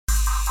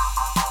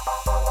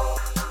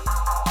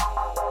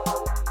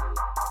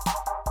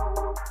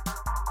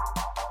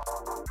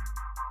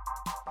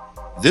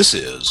This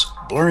is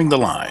Blurring the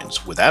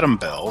Lines with Adam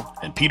Bell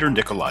and Peter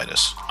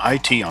Nicolaitis,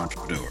 IT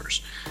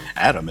entrepreneurs.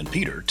 Adam and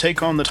Peter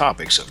take on the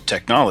topics of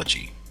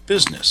technology,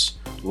 business,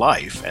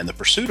 life, and the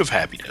pursuit of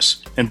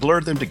happiness and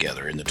blur them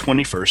together in the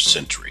 21st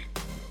century.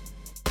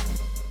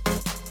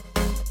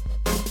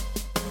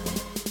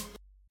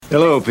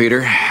 Hello,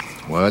 Peter.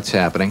 What's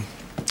happening?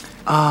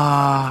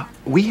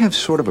 We have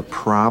sort of a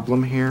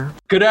problem here.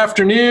 Good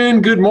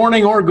afternoon, good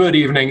morning, or good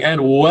evening, and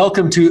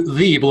welcome to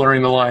the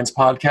Blurring the Lines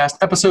podcast,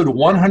 episode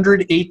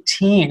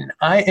 118.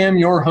 I am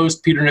your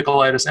host, Peter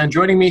Nicolaitis, and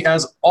joining me,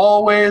 as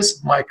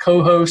always, my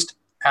co-host,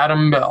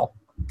 Adam Bell.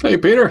 Hey,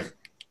 Peter.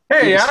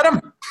 Hey,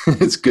 Adam.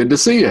 It's good to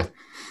see you.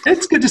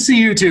 It's good to see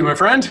you too, my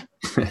friend.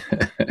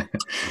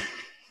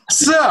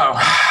 So,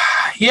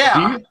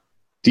 yeah.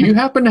 Do you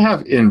happen to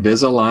have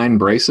Invisalign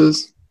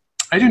braces?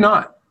 I do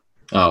not.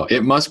 Oh,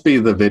 it must be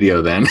the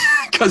video then,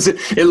 because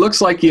it looks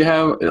like you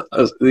have,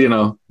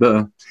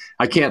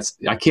 I can't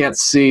see I can't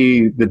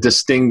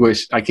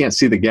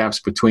see the gaps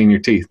between your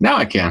teeth. Now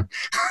I can.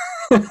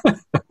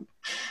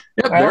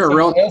 I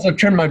also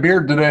trimmed my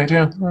beard today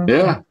too.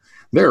 Yeah,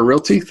 there are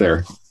real teeth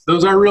there.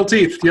 Those are real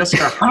teeth. Yes,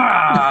 sir.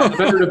 The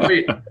better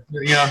debate.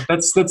 Yeah,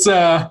 that's.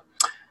 There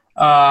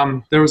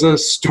was a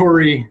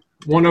story.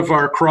 One of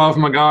our Krav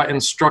Maga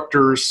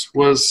instructors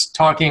was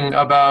talking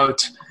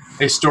about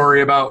a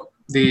story about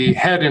the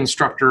head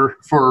instructor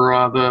for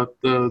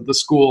the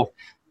school.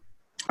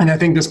 And I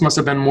think this must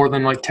have been more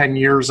than like 10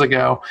 years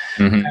ago.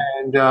 Mm-hmm.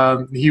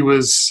 And he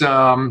was,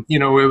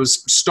 it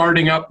was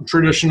starting up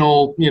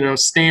traditional,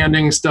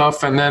 standing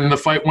stuff. And then the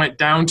fight went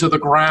down to the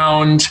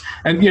ground.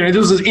 And,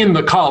 this was in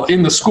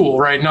the school,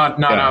 right?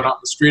 Not out on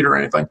the street or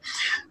anything.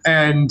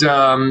 And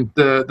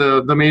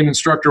the main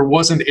instructor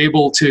wasn't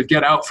able to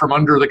get out from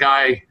under the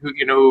guy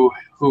who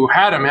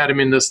had him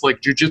in this like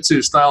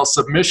jujitsu style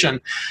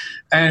submission.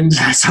 And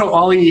so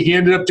all he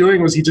ended up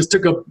doing was he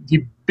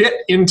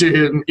bit into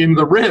him in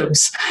the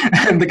ribs,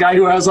 and the guy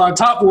who was on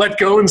top let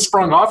go and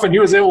sprung off, and he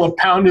was able to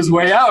pound his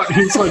way out. And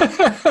he's like,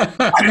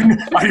 I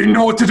didn't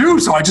know what to do,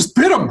 so I just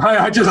bit him.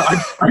 I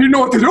didn't know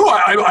what to do.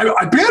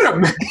 I bit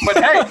him.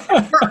 But hey,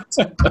 it worked.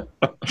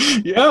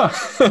 Yeah,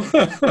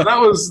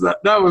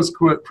 that was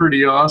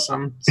pretty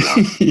awesome. So.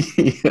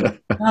 Yeah.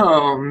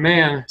 Oh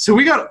man, so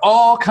we got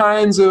all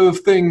kinds of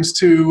things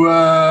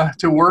to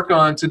work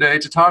on today,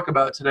 to talk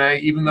about today,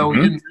 even though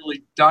we didn't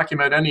really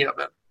document any of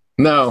it.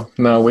 No,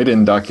 we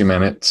didn't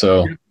document it.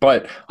 So,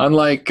 but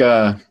unlike,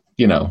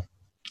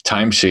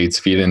 timesheets,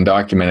 if you didn't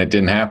document it,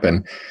 didn't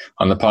happen.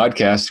 On the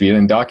podcast, if you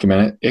didn't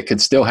document it, it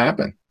could still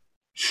happen.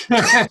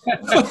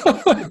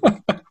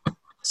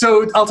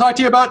 So I'll talk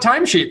to you about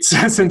timesheets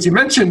since you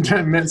mentioned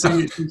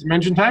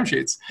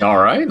timesheets. All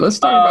right, let's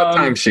talk about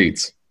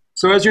timesheets.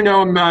 So as you know,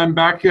 I'm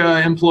back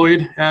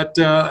employed at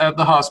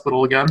the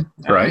hospital again.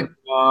 Right.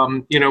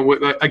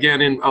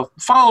 Again,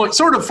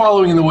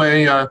 following in the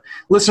way,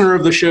 listener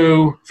of the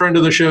show, friend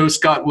of the show,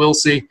 Scott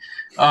Wilsey,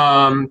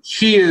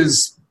 he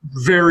is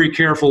very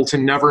careful to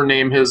never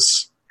name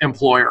his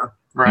employer,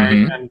 right?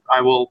 Mm-hmm. And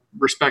I will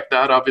respect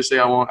that. Obviously,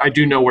 I won't. I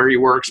do know where he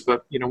works,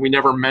 but we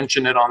never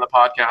mention it on the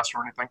podcast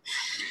or anything.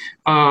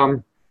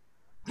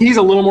 He's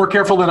a little more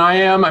careful than I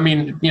am. I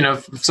mean,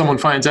 if someone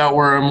finds out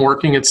where I'm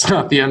working, it's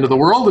not the end of the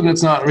world, and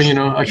it's not,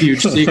 a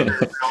huge secret,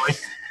 really.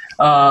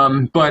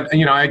 But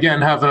I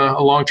again have a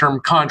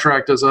long-term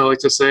contract, as I like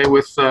to say,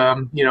 with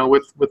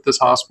this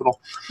hospital.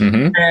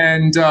 Mm-hmm.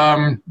 And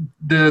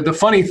the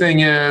funny thing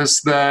is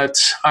that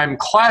I'm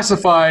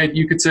classified,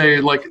 you could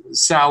say, like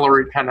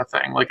salaried kind of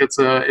thing. Like it's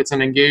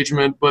an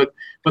engagement, but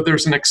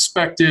there's an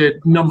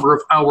expected number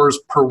of hours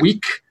per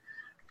week,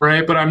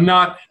 right? But I'm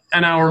not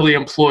an hourly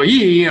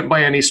employee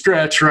by any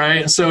stretch,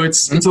 right? So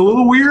it's a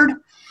little weird.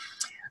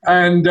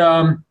 And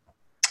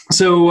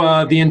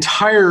so the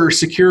entire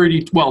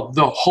security,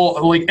 the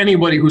whole, like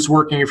anybody who's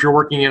working, if you're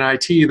working in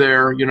IT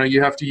there,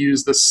 you have to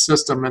use this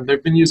system, and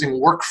they've been using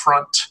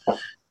Workfront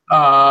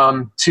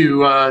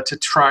to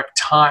track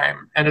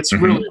time, and it's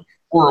really a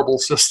horrible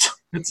system.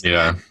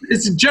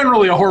 It's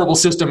generally a horrible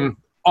system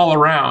all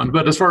around,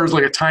 but as far as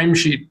like a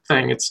timesheet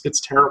thing, it's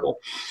terrible.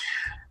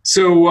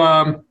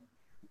 So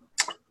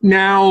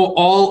now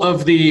all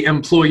of the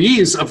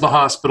employees of the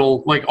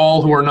hospital, like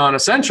all who are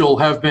non-essential,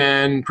 have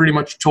been pretty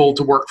much told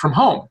to work from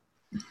home.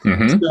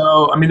 Mm-hmm.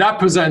 So, that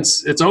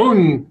presents its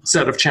own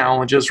set of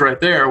challenges right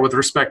there with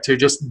respect to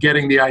just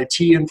getting the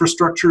IT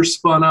infrastructure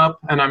spun up.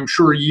 And I'm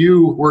sure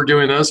you were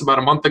doing this about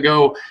a month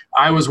ago.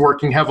 I was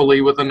working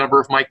heavily with a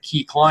number of my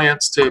key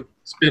clients to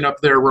spin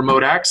up their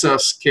remote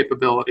access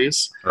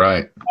capabilities.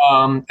 Right.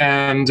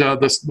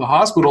 The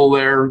hospital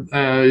there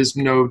is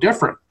no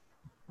different.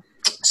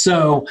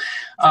 So,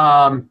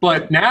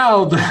 but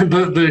now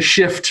the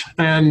shift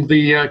and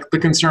the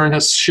concern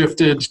has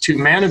shifted to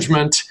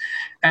management,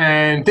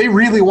 and they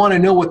really want to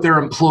know what their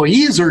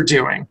employees are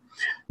doing.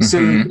 Mm-hmm.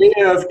 So they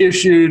have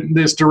issued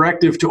this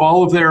directive to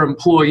all of their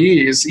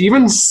employees,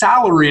 even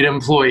salaried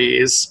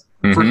employees,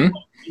 for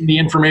the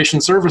information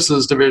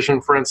services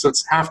division, for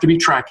instance, have to be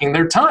tracking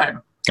their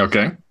time.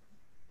 Okay.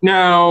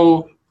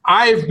 Now,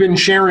 I've been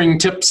sharing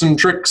tips and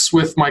tricks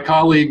with my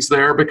colleagues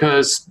there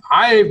because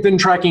I've been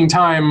tracking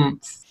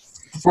time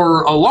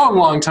for a long,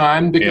 long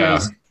time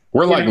because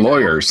we're like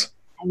lawyers.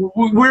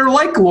 We're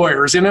like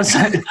lawyers in a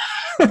sense.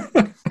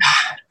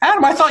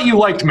 Adam, I thought you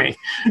liked me.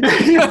 From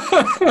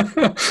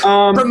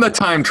the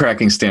time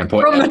tracking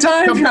standpoint. From the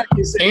time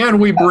tracking standpoint. And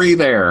we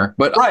breathe air.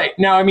 But right.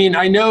 Now, I mean,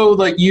 I know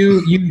like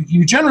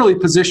you generally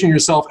position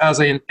yourself as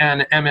an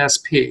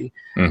MSP,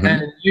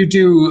 and you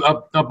do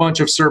a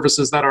bunch of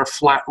services that are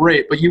flat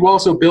rate, but you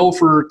also bill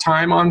for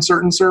time on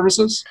certain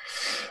services?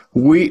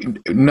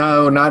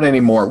 No, not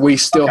anymore. We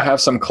still have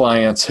some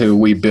clients who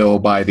we bill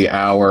by the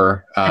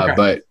hour,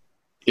 but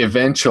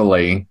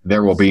eventually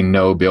there will be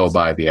no bill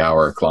by the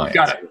hour clients.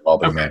 Got it. All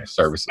the managed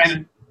services.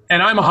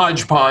 And I'm a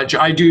hodgepodge.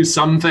 I do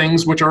some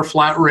things which are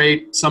flat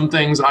rate. Some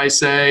things I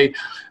say,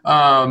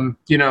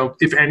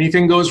 if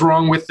anything goes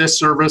wrong with this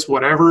service,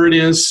 whatever it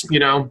is,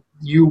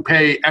 you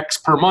pay X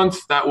per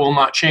month. That will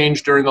not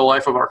change during the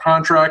life of our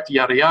contract,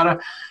 yada, yada.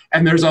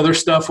 And there's other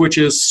stuff which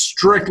is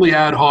strictly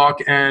ad hoc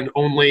and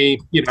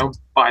only,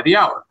 by the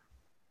hour.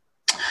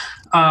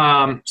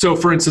 So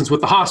for instance, with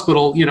the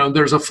hospital,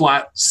 there's a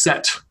flat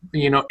set,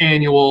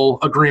 annual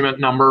agreement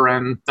number,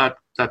 and that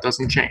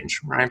doesn't change,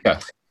 right?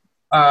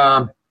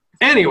 Yeah.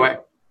 Anyway,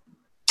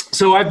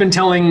 so I've been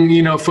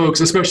telling,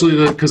 folks,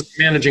 especially because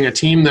I'm managing a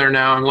team there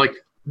now, I'm like,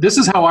 this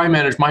is how I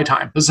manage my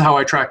time. This is how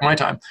I track my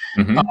time.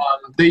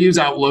 They use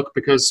Outlook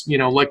because,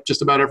 like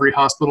just about every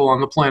hospital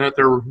on the planet,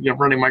 they're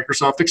running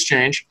Microsoft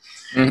Exchange.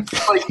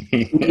 Like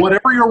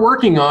whatever you're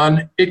working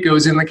on, it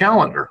goes in the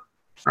calendar.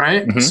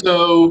 Right.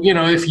 So,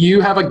 if you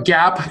have a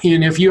gap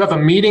and if you have a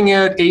meeting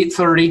at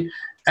 8:30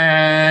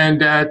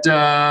 and at,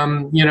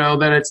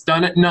 then it's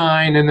done at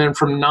 9, and then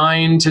from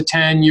 9 to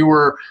 10, you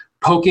were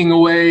poking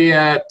away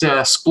at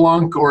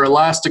Splunk or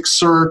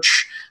Elasticsearch,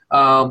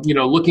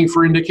 looking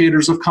for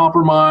indicators of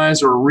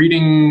compromise or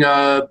reading,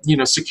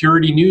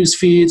 security news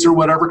feeds or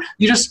whatever.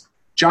 You just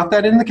jot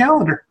that in the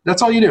calendar.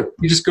 That's all you do.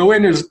 You just go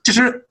in and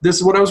this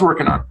is what I was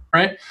working on.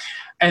 Right.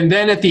 And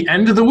then at the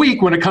end of the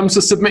week, when it comes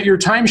to submit your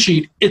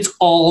timesheet, it's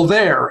all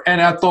there.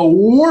 And at the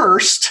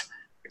worst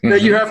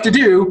that you have to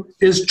do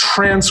is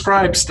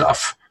transcribe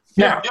stuff.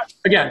 Now,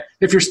 again,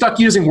 if you're stuck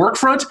using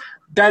Workfront,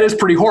 that is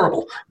pretty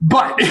horrible.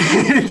 But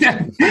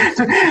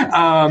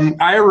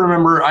I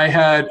remember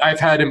I've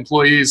had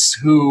employees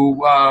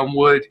who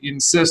would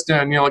insist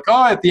on,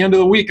 at the end of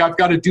the week, I've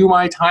got to do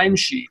my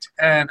timesheet.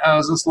 And I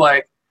was just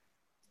like,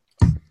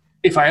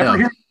 if I ever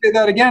hear you say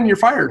that again, you're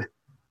fired.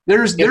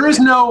 There is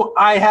no,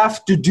 I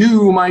have to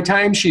do my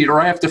timesheet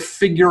or I have to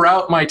figure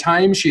out my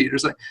timesheet.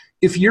 It's like,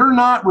 if you're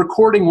not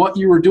recording what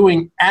you were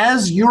doing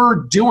as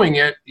you're doing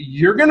it,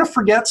 you're going to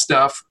forget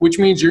stuff, which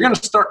means you're going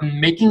to start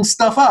making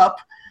stuff up.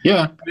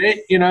 Yeah.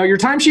 Your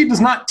timesheet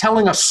is not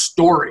telling a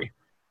story.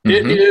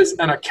 It is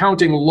an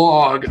accounting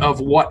log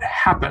of what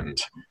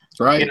happened.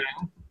 Right.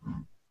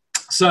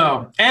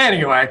 So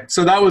anyway,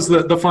 that was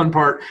the fun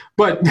part,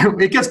 but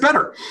it gets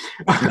better.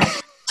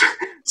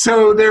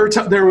 So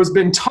there was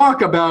been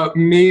talk about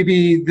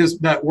maybe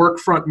that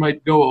Workfront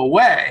might go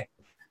away.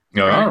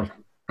 Oh.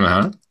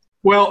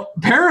 Well,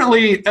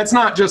 apparently that's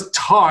not just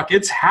talk;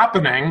 it's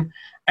happening,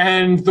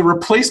 and the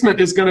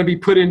replacement is going to be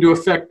put into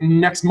effect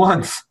next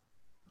month.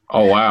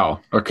 Oh wow!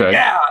 Okay.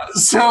 Yeah.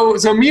 So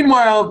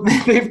meanwhile,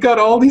 they've got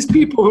all these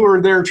people who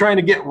are there trying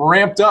to get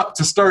ramped up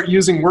to start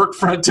using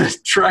Workfront to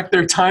track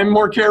their time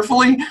more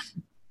carefully,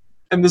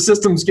 and the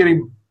system's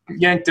getting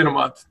yanked in a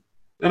month.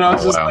 And I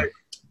was like,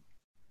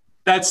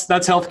 That's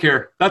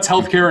healthcare. That's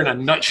healthcare in a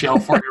nutshell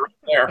for you right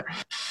there.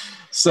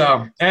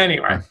 So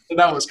anyway,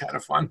 that was kind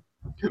of fun.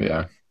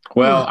 Yeah.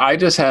 Well, I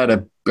just had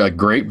a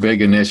great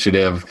big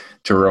initiative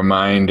to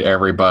remind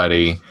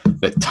everybody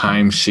that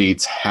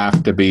timesheets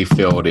have to be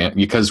filled in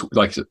because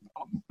like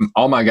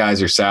all my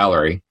guys are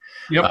salary.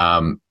 Yep.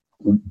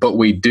 But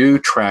we do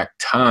track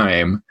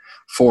time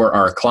for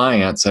our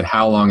clients and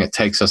how long it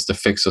takes us to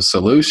fix a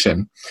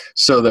solution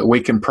so that we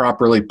can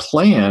properly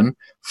plan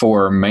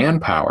for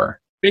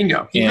manpower.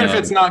 Bingo. Even if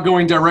it's not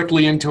going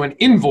directly into an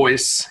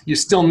invoice, you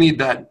still need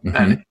that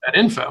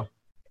info.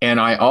 And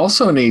I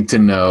also need to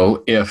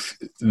know if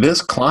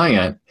this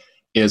client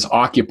is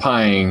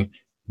occupying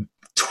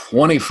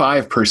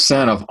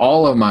 25% of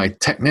all of my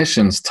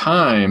technicians'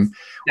 time.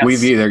 Yes.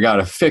 We've either got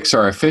to fix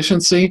our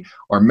efficiency,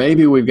 or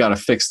maybe we've got to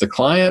fix the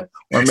client,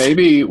 or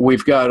maybe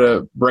we've got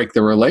to break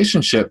the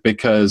relationship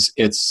because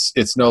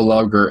it's no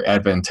longer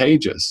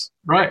advantageous.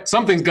 Right.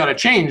 Something's got to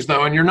change,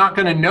 though, and you're not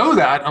going to know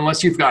that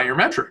unless you've got your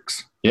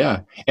metrics.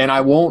 Yeah. And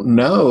I won't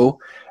know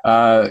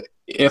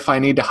if I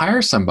need to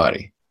hire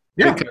somebody.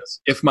 Yeah.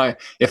 Because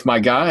if my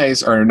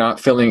guys are not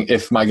filling,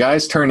 if my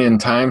guys turn in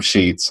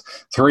timesheets,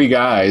 3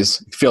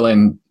 guys fill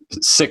in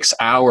 6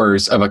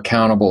 hours of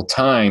accountable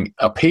time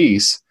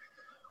apiece,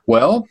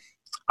 well,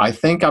 I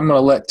think I'm going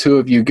to let 2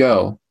 of you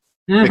go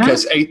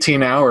because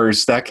 18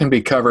 hours, that can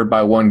be covered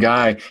by 1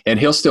 guy and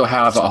he'll still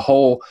have a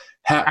whole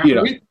half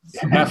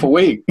a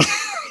week.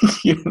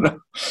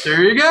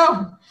 There you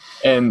go.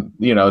 And,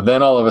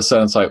 then all of a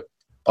sudden it's like,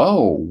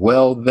 Oh,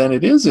 well, then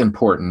it is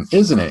important,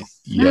 isn't it?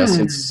 Yes,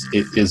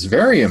 it is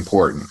very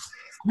important.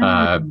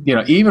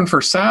 Even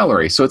for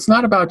salary. So it's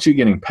not about you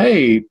getting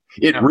paid.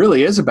 It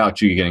really is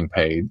about you getting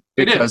paid,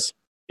 because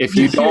if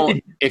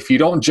you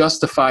don't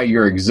justify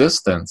your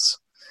existence,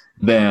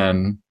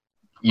 then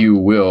you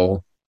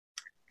will,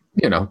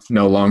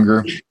 no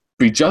longer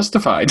be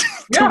justified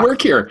to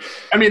work here.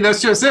 I mean,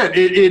 that's just it.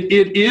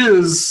 It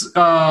is.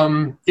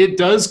 It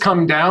does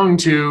come down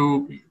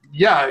to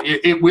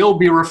it will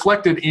be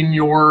reflected in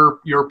your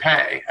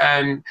pay,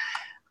 and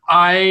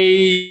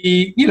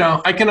I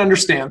can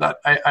understand that.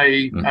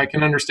 I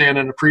can understand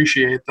and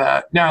appreciate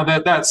that. Now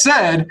that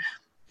said,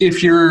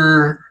 if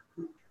you're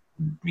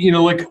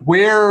like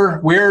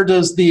where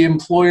does the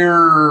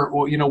employer,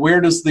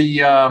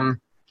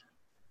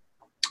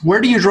 where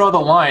do you draw the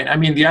line? I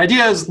mean, the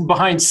idea is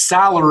behind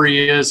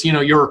salary is,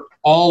 you're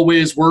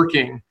always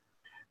working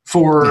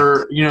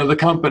for, the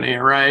company,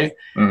 right?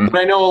 Mm-hmm.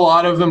 But I know a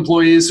lot of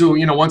employees who,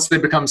 once they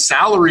become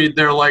salaried,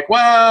 they're like,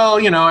 well,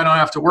 I don't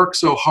have to work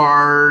so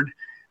hard.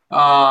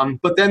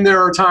 But then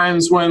there are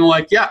times when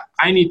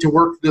I need to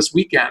work this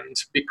weekend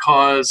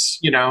because,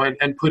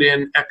 and put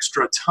in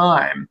extra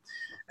time.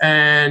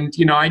 And,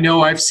 I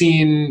know I've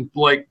seen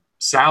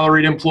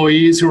salaried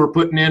employees who are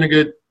putting in a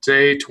good,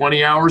 say,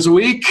 20 hours a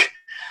week.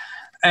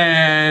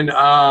 And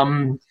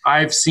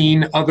I've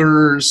seen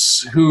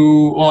others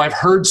who, I've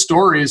heard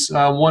stories.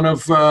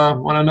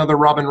 Another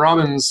Robin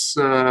Robbins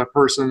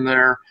person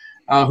there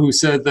who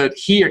said that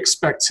he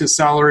expects his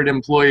salaried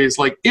employees,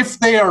 if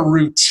they are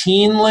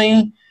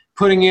routinely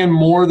putting in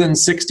more than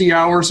 60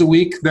 hours a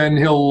week, then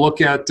he'll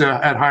look at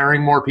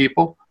hiring more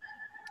people.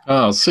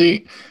 Oh,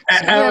 see,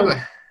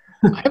 I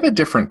have a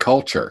different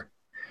culture.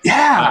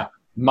 Yeah.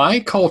 My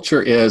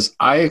culture is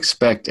I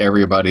expect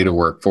everybody to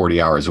work 40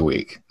 hours a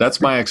week.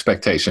 That's my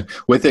expectation.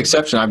 With the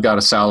exception, I've got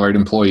a salaried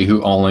employee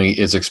who only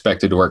is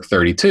expected to work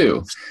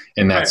 32.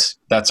 And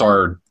that's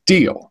our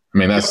deal. I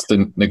mean, that's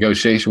the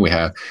negotiation we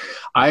have.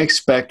 I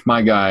expect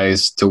my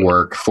guys to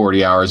work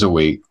 40 hours a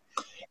week.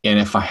 And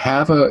if I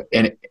have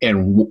and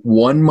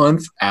 1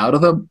 month out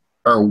of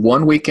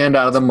one weekend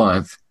out of the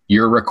month,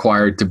 you're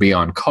required to be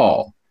on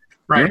call.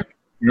 Right.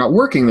 You're not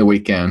working the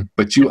weekend,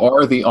 but you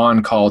are the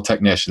on-call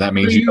technician. That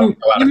means you don't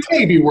go out. You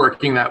may be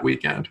working that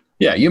weekend.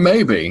 Yeah, you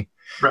may be.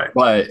 Right.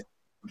 But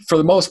for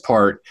the most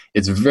part,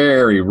 it's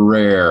very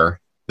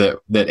rare that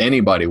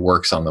anybody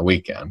works on the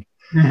weekend.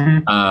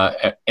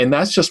 Mm-hmm. And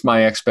that's just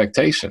my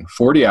expectation,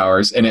 40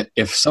 hours. And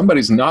if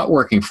somebody's not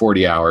working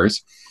 40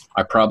 hours,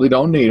 I probably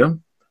don't need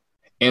them.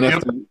 And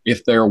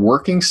if they're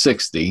working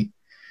 60,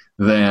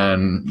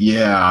 then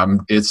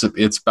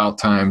it's about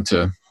time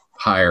to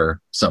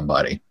hire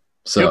somebody.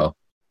 So,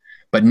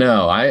 but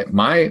no,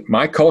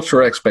 my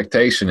cultural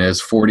expectation is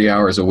 40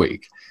 hours a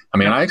week. I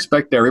mean, I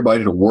expect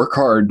everybody to work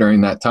hard during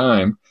that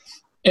time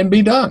and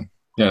be done.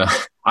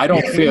 I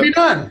don't feel be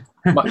done.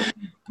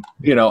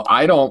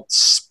 I don't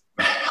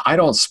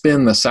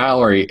spend the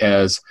salary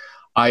as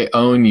I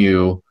own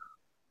you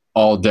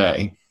all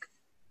day.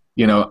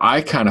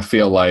 I kind of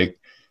feel like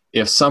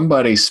if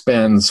somebody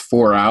spends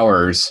 4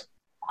 hours,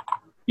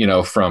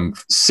 from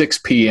 6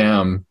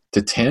 p.m.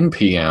 to 10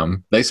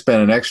 p.m., they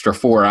spend an extra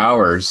 4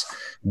 hours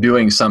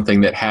doing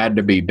something that had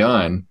to be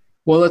done.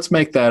 Well, let's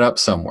make that up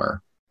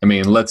somewhere. I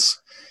mean,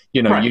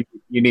 right.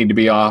 you need to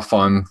be off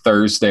on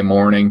Thursday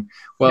morning.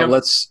 Well,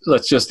 let's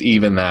just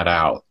even that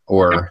out,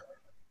 or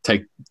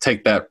take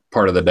that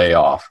part of the day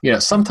off.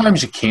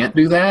 Sometimes you can't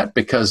do that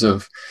because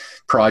of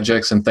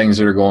projects and things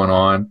that are going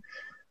on,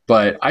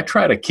 but I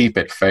try to keep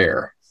it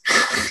fair.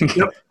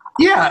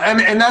 Yeah,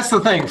 and that's the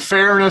thing.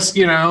 Fairness,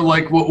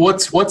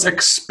 what's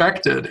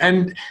expected.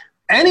 And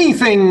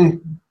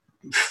anything,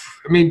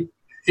 I mean,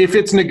 if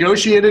it's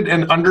negotiated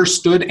and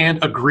understood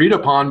and agreed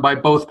upon by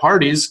both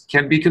parties,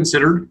 can be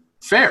considered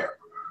fair.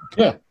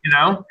 Yeah.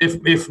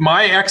 If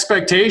my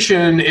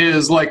expectation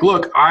is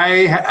look,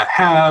 I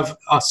have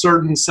a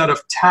certain set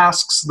of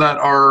tasks that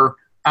are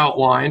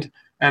outlined,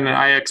 and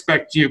I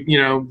expect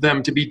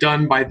them to be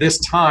done by this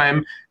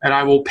time, and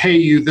I will pay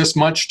you this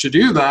much to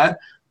do that.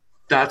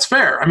 That's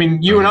fair. I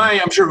mean, you and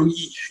I'm sure or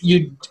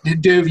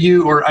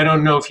I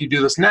don't know if you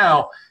do this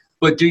now,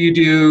 but do you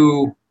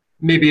do,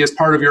 maybe as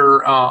part of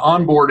your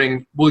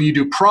onboarding, will you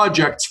do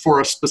projects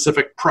for a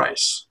specific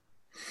price?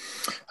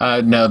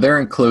 No, they're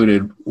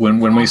included when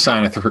we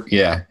sign a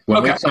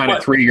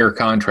 3-year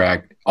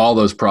contract. All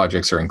those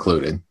projects are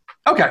included.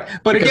 Okay,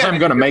 but because again, I'm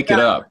going to make it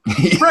up.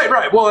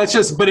 Right. Well, it's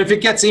just, but if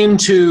it gets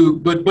into,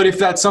 but if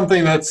that's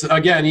something that's,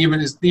 again, even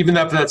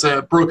if that's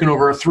broken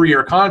over a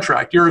 3-year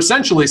contract, you're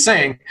essentially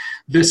saying,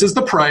 this is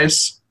the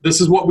price,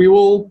 this is what we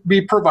will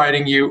be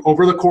providing you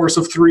over the course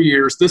of 3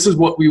 years, this is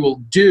what we will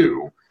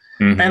do.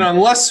 Mm-hmm. And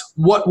unless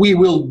what we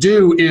will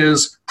do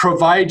is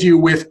provide you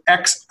with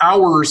X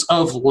hours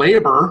of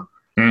labor,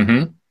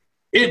 mm-hmm.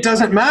 it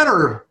doesn't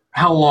matter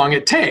how long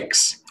it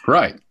takes.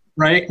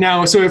 Right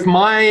now, so if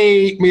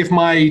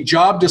my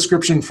job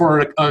description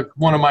for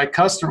one of my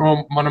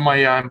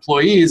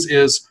employees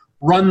is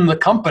run the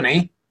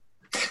company,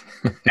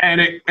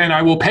 and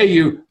I will pay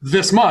you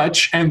this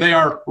much, and they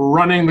are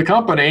running the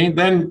company,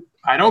 then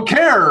I don't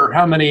care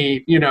how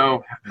many,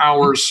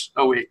 hours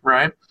a week,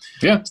 right?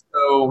 Yeah.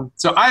 So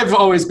I've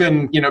always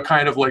been,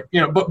 kind of like,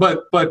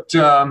 but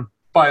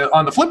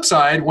on the flip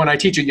side, when I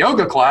teach a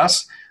yoga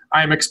class,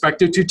 I'm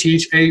expected to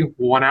teach a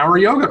 1-hour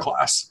yoga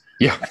class.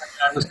 Yeah.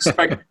 I'm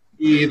expected to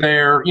be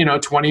there,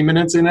 20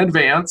 minutes in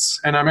advance,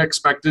 and I'm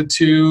expected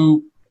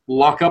to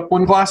lock up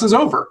when class is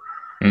over.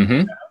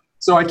 Mm-hmm.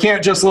 So I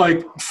can't just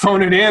like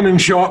phone it in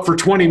and show up for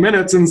 20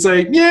 minutes and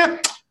say, yeah,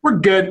 we're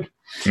good.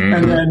 Mm-hmm.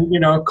 And then,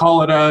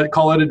 call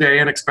it a day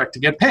and expect to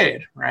get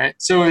paid. Right.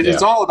 So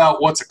it's all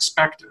about what's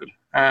expected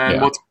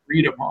and what's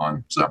agreed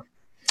upon. So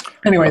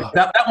anyway,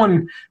 that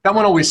one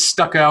always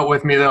stuck out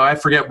with me, though. I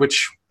forget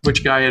which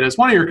guy it is.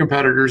 One of your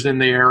competitors in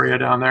the area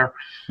down there.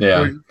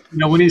 Yeah.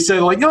 When he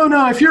said like, oh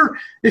no, if you're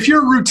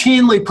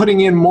routinely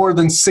putting in more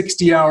than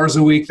 60 hours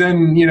a week,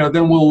 then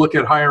we'll look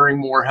at hiring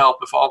more help.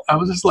 I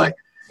was just like,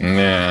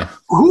 yeah,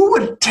 who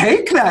would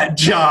take that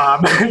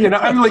job?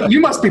 I'm like, you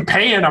must be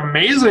paying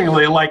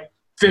amazingly, like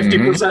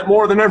 50%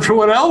 more than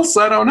everyone else.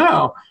 I don't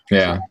know.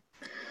 Yeah.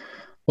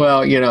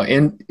 Well,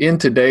 in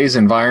today's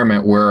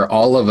environment where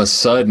all of a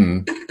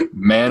sudden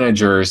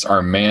managers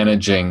are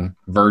managing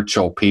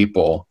virtual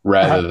people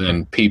rather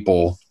than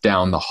people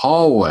down the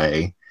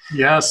hallway,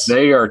 yes,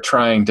 they are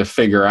trying to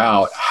figure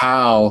out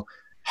how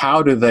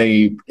do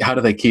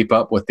they keep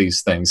up with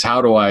these things?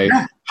 How do I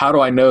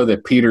know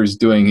that Peter's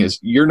doing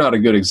you're not a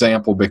good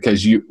example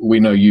because we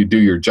know you do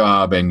your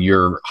job and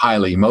you're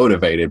highly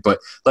motivated, but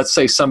let's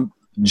say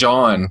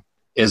John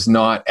is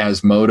not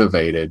as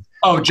motivated.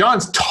 Oh,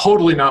 John's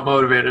totally not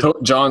motivated.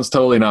 John's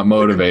totally not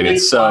motivated.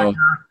 So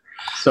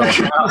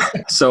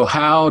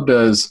how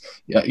do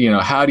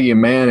you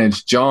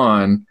manage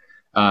John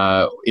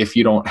if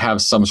you don't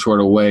have some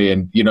sort of way,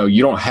 and you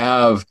don't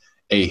have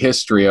a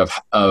history of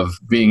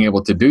being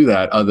able to do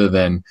that, other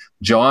than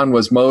John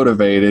was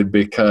motivated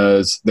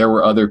because there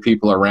were other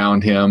people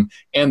around him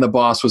and the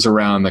boss was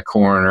around the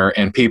corner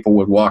and people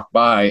would walk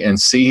by and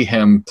see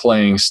him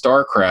playing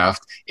StarCraft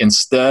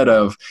instead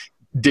of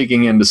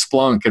digging into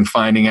Splunk and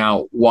finding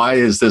out, why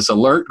is this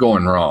alert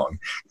going wrong?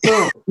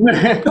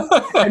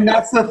 And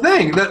that's the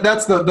thing.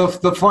 That's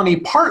the funny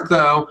part,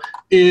 though,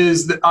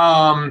 is that,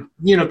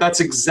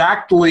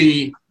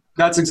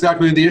 that's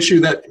exactly the issue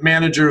that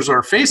managers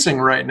are facing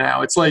right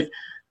now. It's like,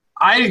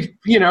 as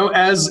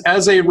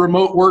a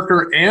remote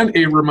worker and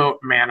a remote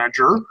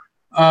manager,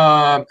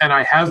 and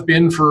I have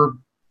been for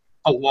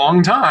a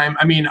long time.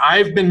 I mean,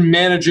 I've been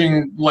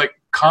managing like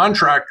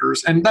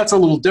contractors, and that's a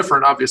little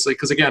different, obviously,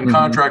 because again,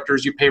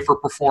 contractors, you pay for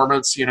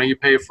performance, you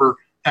pay for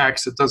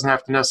X. It doesn't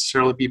have to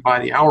necessarily be by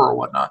the hour or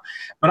whatnot.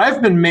 But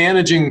I've been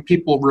managing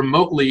people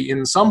remotely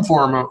in some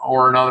form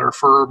or another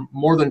for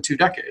more than 2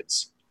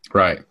 decades.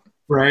 Right.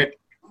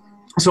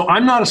 So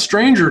I'm not a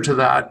stranger to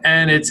that,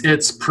 and I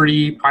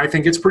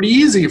think it's pretty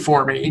easy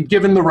for me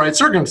given the right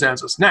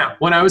circumstances. Now,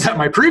 when I was at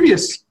my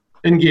previous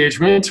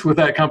engagement with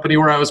that company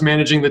where I was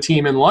managing the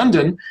team in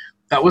London,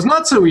 that was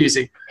not so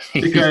easy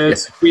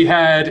because we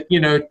had,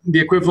 the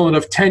equivalent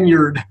of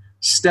tenured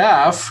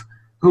staff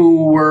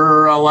who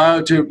were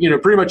allowed to,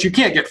 pretty much you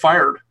can't get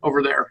fired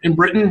over there. In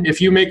Britain,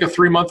 if you make a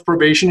 3-month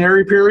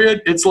probationary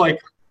period, it's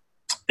like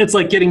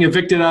getting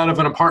evicted out of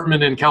an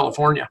apartment in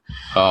California.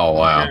 Oh,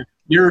 wow. And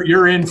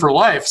you're in for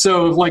life.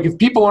 So like if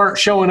people aren't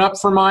showing up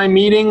for my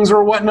meetings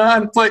or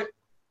whatnot, it's like,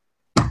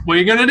 what are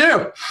you going to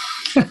do?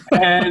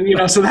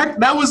 And, so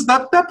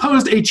that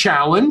posed a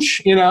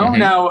challenge,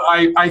 Now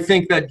I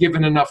think that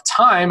given enough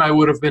time, I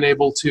would have been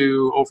able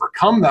to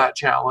overcome that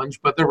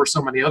challenge, but there were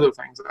so many other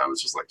things that I was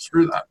just like,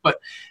 screw that. But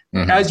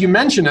as you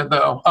mentioned it,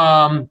 though,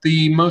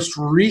 the most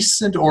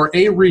recent or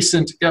a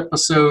recent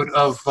episode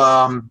of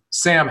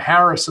Sam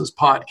Harris's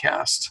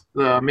podcast,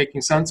 the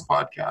Making Sense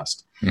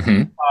podcast.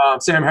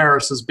 Sam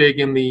Harris is big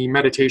in the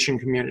meditation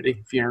community,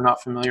 if you're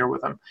not familiar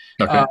with him.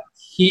 Okay.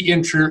 He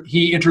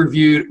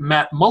interviewed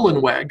Matt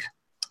Mullenweg,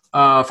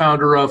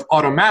 founder of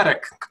Automattic,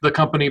 the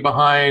company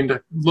behind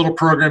a little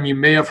program you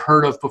may have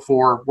heard of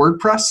before,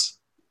 WordPress.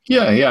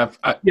 Yeah.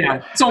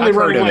 It's only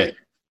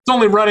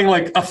running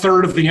like a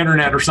third of the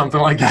internet or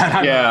something like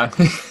that. Yeah.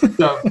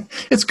 So,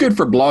 it's good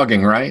for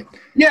blogging, right?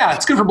 Yeah,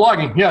 it's good for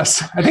blogging.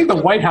 Yes. I think the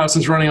White House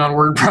is running on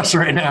WordPress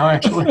right now,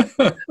 actually.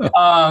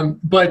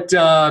 But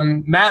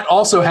Matt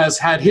also has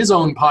had his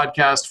own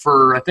podcast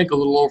for, I think, a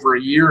little over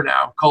a year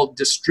now called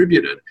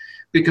Distributed,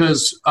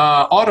 because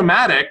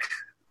Automattic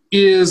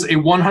is a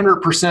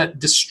 100%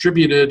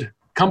 distributed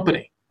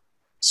company.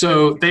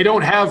 So they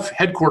don't have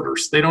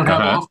headquarters. They don't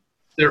have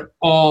they're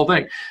all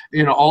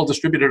all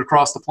distributed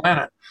across the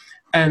planet.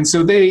 And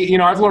so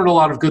I've learned a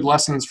lot of good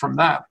lessons from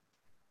that.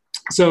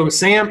 So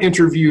Sam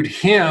interviewed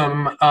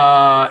him,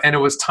 and it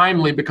was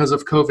timely because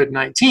of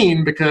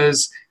COVID-19,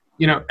 because,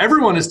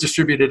 everyone is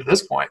distributed at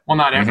this point. Well,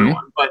 not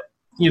everyone, but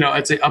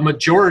I'd say a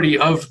majority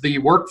of the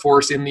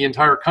workforce in the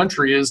entire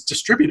country is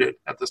distributed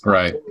at this point,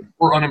 Right.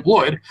 or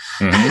unemployed.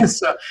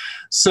 Mhm.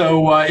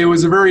 So it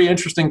was a very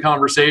interesting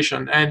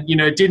conversation, and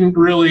it didn't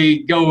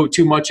really go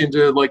too much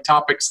into like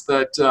topics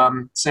that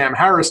Sam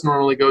Harris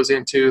normally goes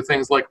into,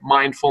 things like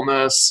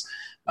mindfulness,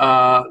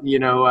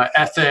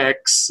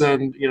 ethics,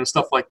 and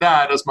stuff like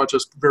that, as much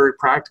as very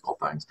practical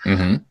things.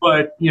 Mhm.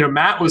 But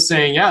Matt was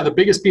saying, yeah, the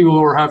biggest people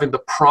who are having the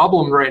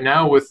problem right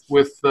now with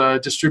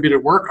distributed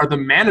work are the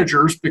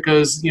managers,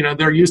 because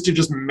they're used to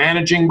just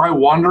managing by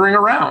wandering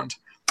around.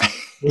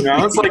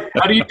 It's like,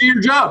 how do you do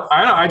your job?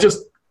 I don't know. I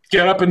just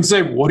get up and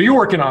say, what are you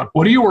working on?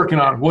 What are you working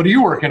on? What are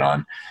you working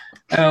on?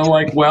 And I'm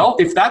like, well,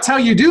 if that's how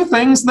you do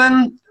things,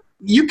 then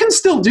you can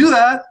still do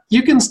that.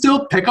 You can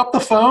still pick up the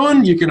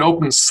phone. You can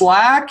open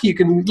Slack. You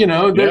can,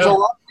 there's a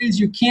lot of ways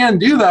you can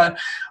do that.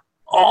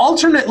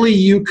 Alternately,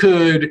 you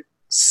could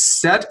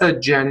set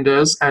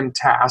agendas and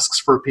tasks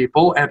for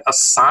people and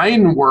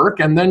assign work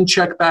and then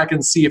check back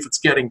and see if it's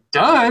getting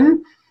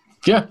done.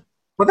 Yeah.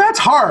 But that's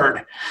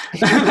hard.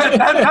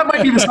 that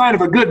might be the sign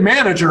of a good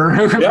manager,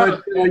 but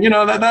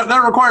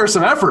that requires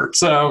some effort.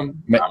 So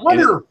I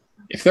wonder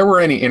if there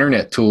were any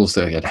internet tools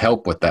that could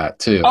help with that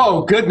too.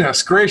 Oh,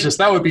 goodness gracious.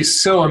 That would be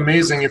so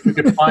amazing if we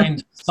could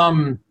find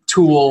some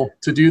tool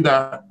to do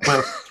that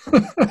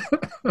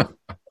with.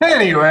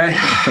 Anyway.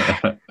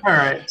 All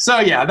right. So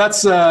yeah,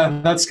 that's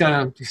kind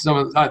of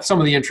some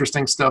of the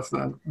interesting stuff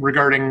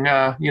regarding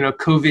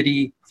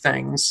COVID-y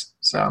things.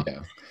 So yeah.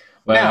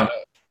 Well,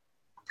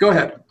 go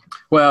ahead.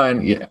 Well,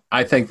 and yeah,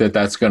 I think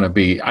that's going to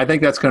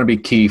be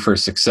key for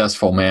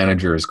successful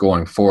managers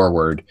going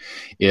forward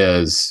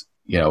is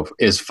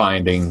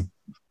finding,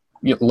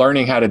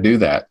 learning how to do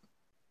that,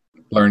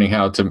 learning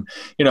how to,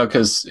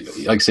 because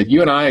like I said,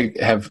 you and I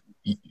have,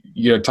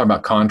 talking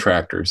about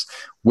contractors,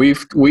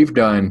 we've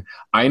done,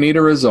 I need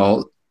a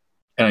result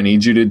and I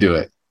need you to do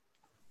it.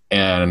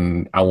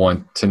 And I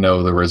want to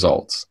know the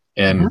results.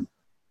 And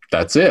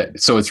that's it.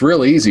 So it's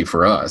real easy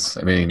for us.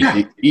 I mean,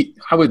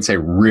 I would say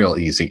real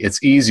easy.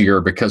 It's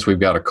easier because we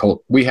have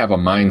a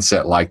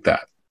mindset like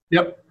that.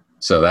 Yep.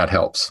 So that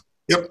helps.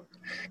 Yep.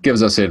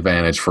 Gives us the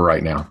advantage for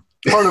right now.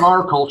 Part of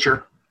our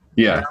culture.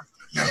 Yeah.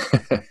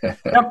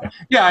 Yep.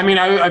 Yeah. I mean,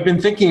 I've been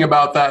thinking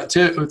about that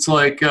too. It's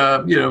like,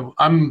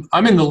 I'm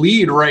in the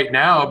lead right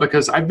now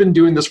because I've been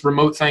doing this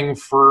remote thing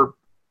for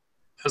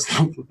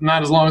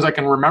not as long as I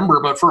can remember,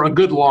 but for a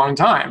good long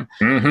time,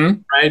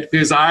 right?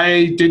 Because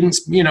I didn't,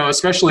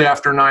 especially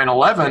after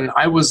 9/11,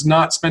 I was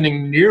not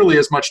spending nearly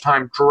as much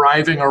time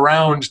driving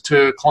around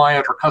to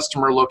client or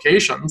customer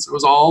locations. It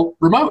was all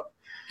remote.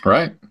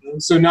 Right.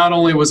 So not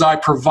only was I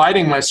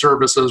providing my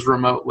services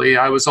remotely,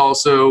 I was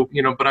also,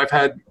 but I've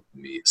had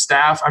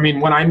staff. I mean,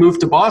 when I moved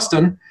to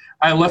Boston,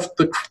 I left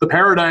the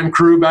Paradigm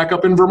crew back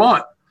up in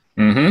Vermont.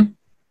 Mm-hmm.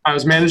 I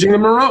was managing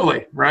them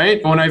remotely,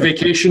 right? When I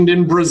vacationed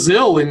in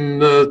Brazil in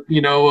the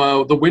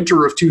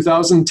winter of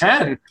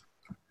 2010,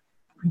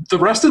 the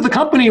rest of the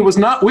company was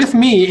not with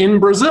me in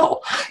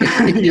Brazil.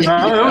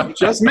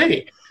 Just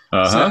me.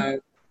 So,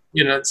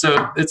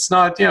 so it's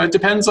not. It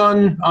depends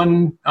on.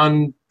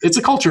 It's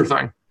a culture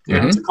thing.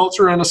 It's a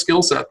culture and a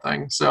skill set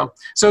thing. So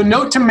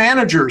note to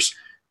managers: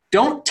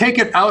 don't take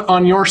it out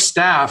on your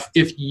staff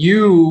if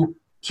you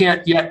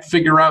can't yet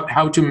figure out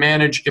how to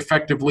manage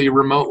effectively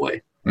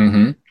remotely.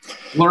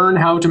 Learn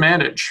how to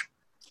manage.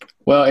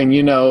 Well, and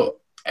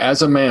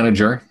as a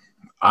manager,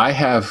 I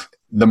have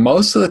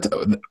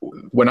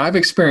when I've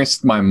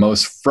experienced my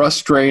most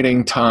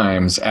frustrating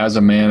times as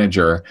a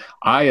manager,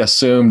 I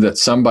assumed that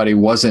somebody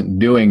wasn't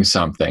doing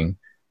something.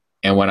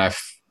 And when I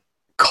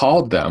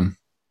called them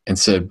and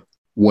said,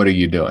 "What are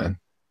you doing?"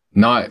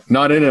 Not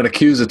in an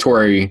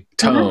accusatory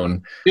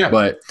tone,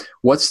 but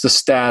what's the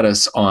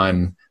status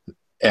on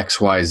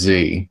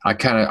XYZ?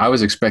 I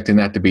was expecting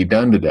that to be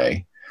done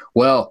today.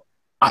 Well,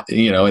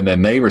 and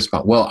then they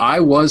respond, well, I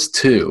was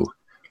too,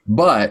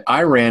 but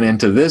I ran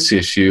into this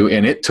issue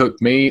and it took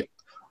me,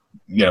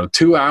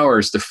 2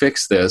 hours to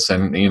fix this.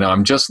 And,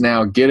 I'm just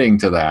now getting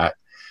to that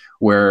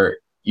where,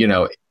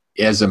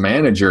 as a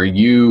manager,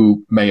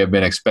 you may have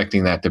been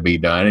expecting that to be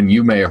done and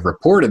you may have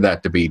reported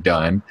that to be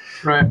done.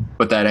 Right.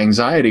 But that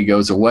anxiety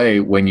goes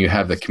away when you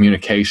have the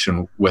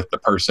communication with the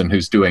person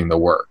who's doing the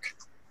work.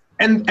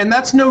 And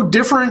that's no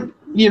different,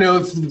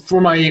 for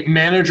my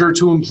manager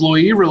to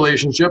employee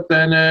relationship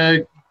than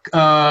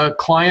a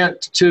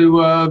client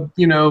to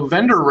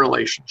vendor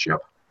relationship.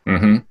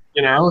 And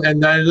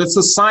that's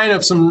a sign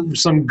of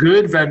some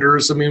good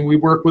vendors. I mean, we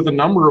work with a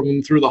number of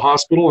them through the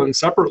hospital and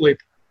separately,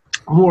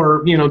 who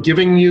are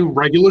giving you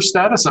regular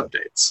status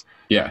updates.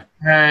 Yeah.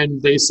 And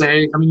they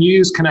say, I mean, you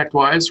use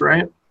ConnectWise,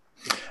 right?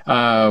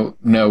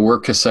 No, we're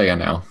Kaseya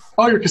now.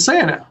 Oh, you're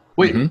Kaseya now.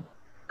 Wait,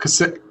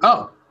 Kaseya.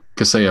 Oh.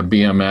 Kaseya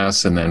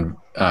BMS and then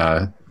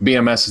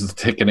BMS is the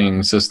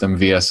ticketing system.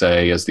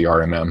 VSA is the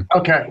RMM.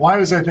 Okay. Why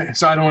was I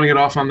so I don't want to get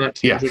off on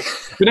that. Yeah.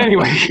 But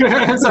anyway,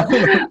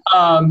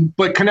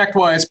 but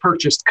ConnectWise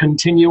purchased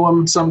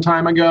Continuum some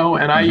time ago,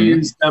 and I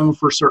use them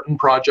for certain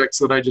projects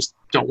that I just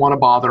don't want to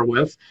bother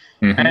with.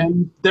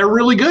 And they're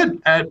really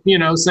good at,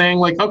 saying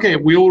like, okay,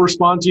 we will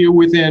respond to you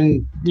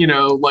within,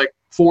 like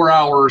 4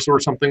 hours or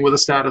something with a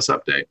status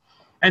update.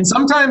 And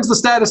sometimes the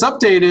status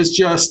update is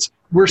just,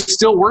 we're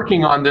still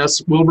working on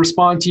this. We'll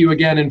respond to you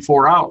again in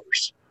 4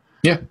 hours.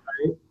 Yeah.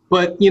 Right?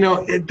 But,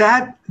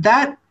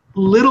 that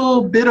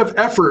little bit of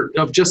effort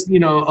of just,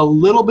 a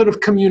little bit of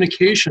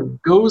communication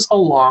goes a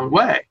long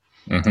way.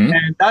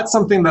 And that's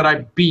something that I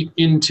beat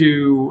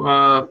into,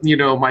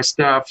 my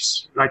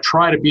staff's, I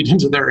try to beat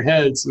into their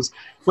heads is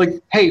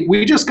like, hey,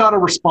 we just got to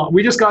respond.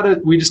 We just got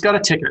a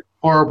ticket,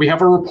 or we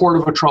have a report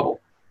of a trouble,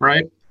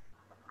 right?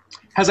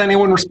 Has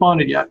anyone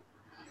responded yet?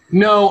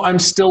 No, I'm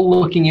still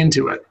looking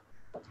into it.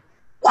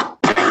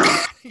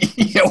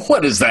 Yeah,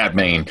 what does that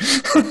mean?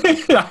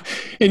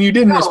 And you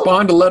didn't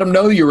respond to let them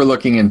know you were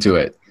looking into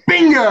it.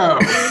 Bingo!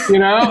 It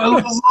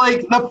was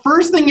like the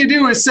first thing you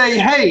do is say,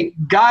 hey,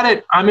 got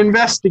it, I'm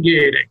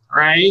investigating,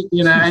 right?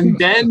 And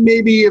then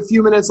maybe a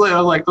few minutes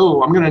later, like,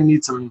 oh, I'm going to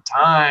need some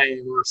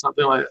time or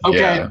something like that. Okay,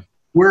 yeah.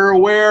 We're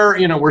aware,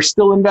 we're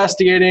still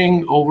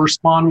investigating. We'll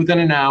respond within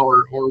an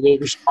hour, or we'll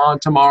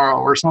respond tomorrow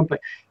or something.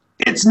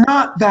 It's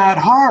not that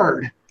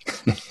hard.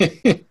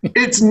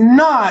 It's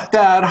not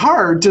that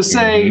hard to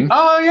say,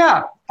 oh,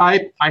 yeah,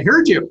 I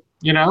heard you,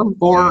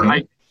 or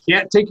I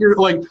can't take your,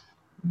 like,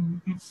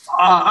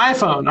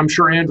 iPhone. I'm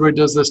sure Android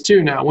does this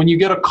too now. When you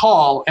get a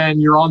call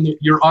and you're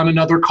on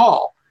another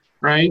call,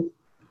 right?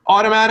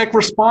 Automatic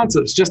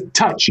responses, just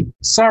touch.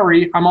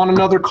 Sorry, I'm on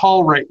another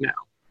call right now.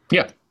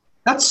 Yeah.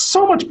 That's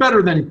so much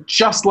better than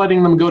just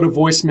letting them go to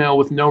voicemail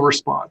with no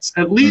response.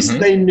 At least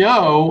they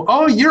know,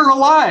 oh, you're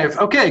alive.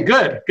 Okay,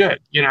 good.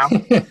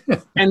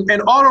 And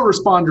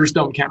autoresponders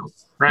don't count,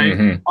 right?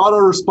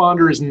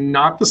 Autoresponder is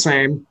not the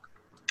same.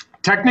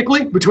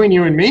 Technically, between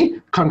you and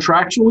me,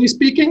 contractually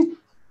speaking,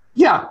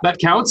 yeah, that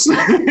counts.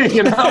 Hey,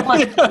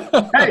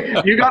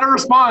 you got a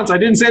response. I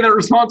didn't say that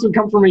response would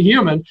come from a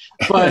human,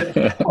 but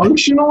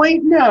functionally,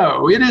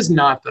 no, it is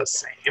not the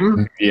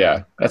same.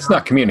 Yeah, that's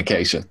not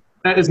communication.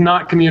 That is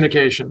not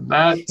communication.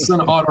 That's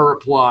an auto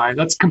reply.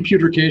 That's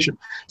computercation.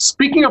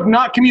 Speaking of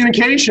not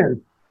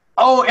communication,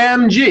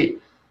 OMG.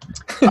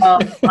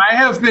 I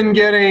have been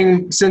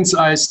getting, since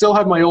I still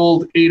have my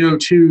old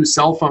 802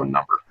 cell phone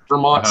number,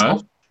 Vermont cell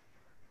phone,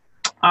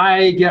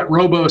 I get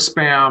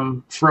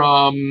robo-spam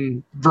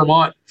from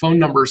Vermont phone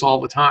numbers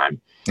all the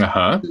time.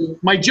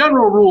 My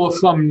general rule of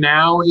thumb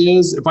now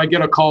is if I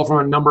get a call from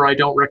a number I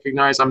don't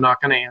recognize, I'm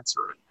not going to answer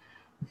it.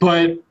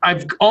 But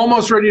I'm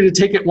almost ready to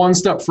take it one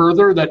step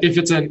further, that if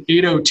it's an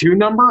 802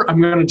 number,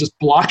 I'm going to just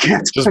block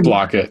it. Just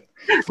block it.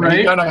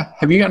 Right?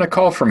 Have you got a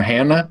call from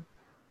Hannah?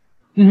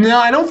 No,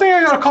 I don't think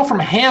I got a call from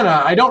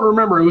Hannah. I don't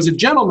remember. It was a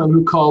gentleman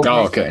who called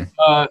me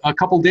a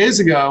couple days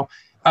ago,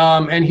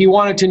 and he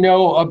wanted to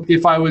know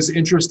if I was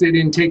interested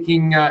in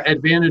taking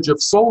advantage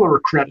of solar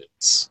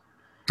credits.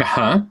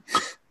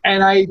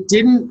 And I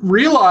didn't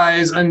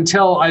realize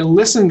until I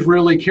listened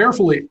really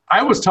carefully,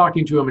 I was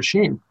talking to a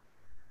machine.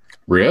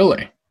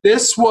 Really?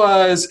 This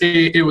was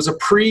it was a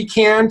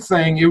pre-canned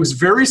thing. It was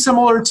very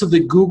similar to the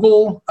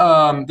Google,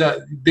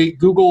 the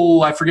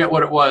Google, I forget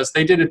what it was.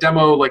 They did a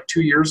demo like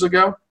 2 years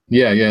ago.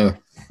 Yeah.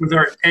 With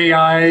their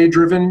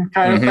AI-driven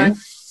kind of thing.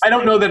 I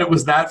don't know that it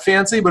was that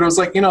fancy, but it was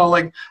like,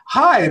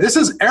 hi, this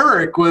is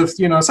Eric with,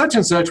 such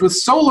and such with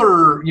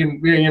solar,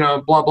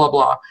 blah, blah,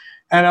 blah.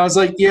 And I was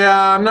like,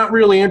 yeah, I'm not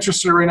really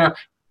interested right now.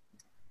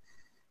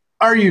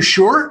 Are you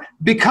sure?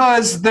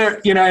 Because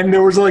there, and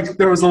there was a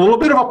little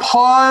bit of a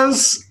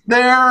pause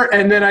there,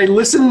 and then I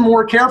listened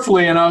more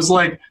carefully, and I was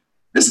like,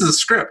 this is a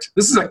script.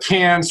 This is a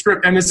canned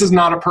script, and this is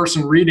not a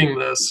person reading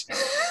this.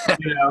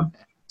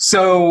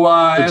 So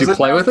did you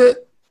play with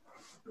it?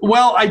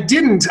 Well, I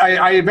didn't.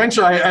 I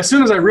eventually, as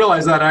soon as I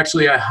realized that,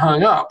 actually, I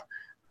hung up.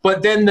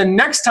 But then the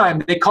next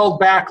time they called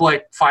back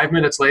like 5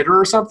 minutes later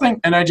or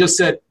something, and I just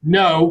said,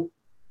 no,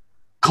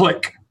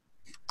 click.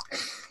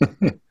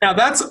 Now,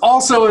 that's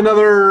also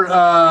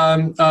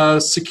another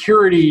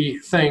security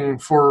thing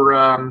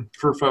for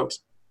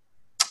folks.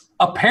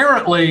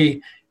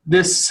 Apparently,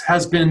 this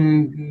has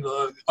been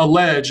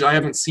alleged. I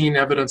haven't seen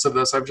evidence of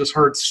this. I've just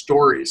heard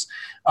stories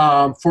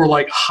for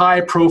like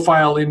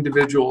high-profile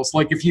individuals.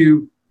 Like if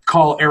you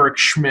call Eric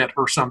Schmidt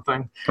or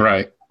something.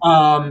 Right.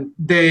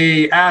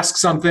 They ask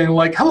something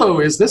like,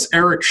 hello, is this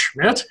Eric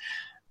Schmidt?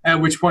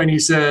 At which point he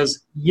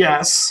says,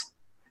 yes.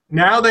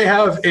 Now they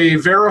have a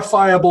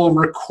verifiable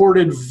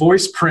recorded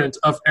voice print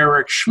of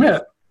Eric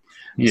Schmidt.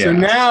 Yeah. So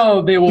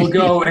now they will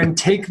go and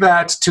take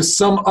that to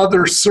some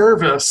other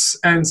service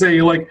and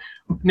say, like,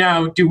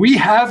 now, do we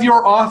have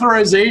your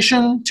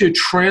authorization to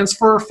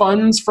transfer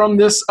funds from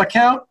this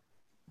account?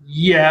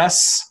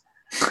 Yes.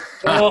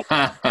 So,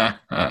 I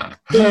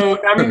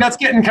mean, that's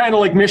getting kind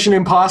of like Mission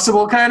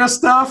Impossible kind of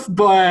stuff,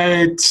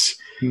 but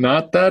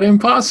Not that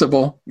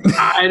impossible.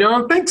 I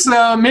don't think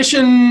so.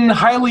 Mission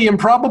highly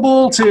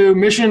improbable to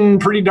mission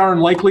pretty darn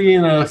likely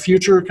in a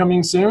future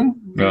coming soon.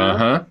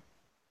 Uh-huh.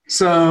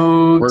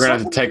 So we're going to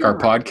have to take our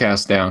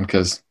podcast down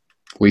because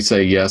we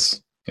say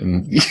yes.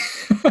 And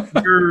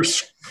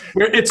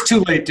it's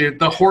too late, dude.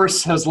 The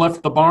horse has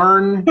left the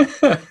barn.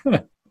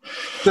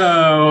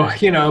 So,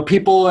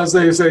 people, as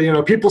they say,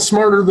 people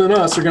smarter than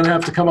us are going to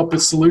have to come up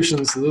with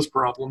solutions to this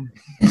problem.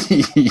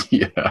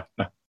 Yeah.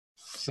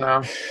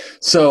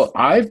 So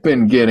I've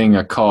been getting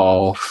a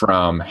call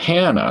from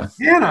Hannah.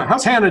 Hannah,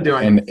 how's Hannah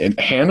doing? And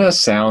Hannah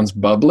sounds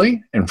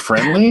bubbly and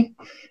friendly.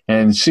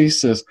 And she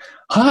says,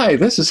 "Hi,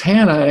 this is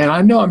Hannah, and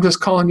I know I'm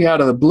just calling you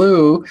out of the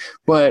blue,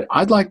 but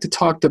I'd like to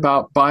talk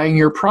about buying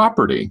your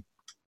property."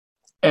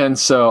 And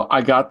so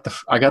I got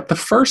the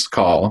first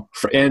call,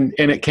 and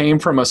it came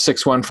from a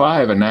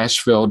 615, a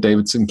Nashville,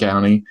 Davidson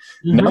County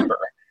number.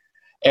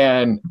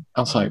 And I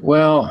was like,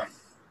 well,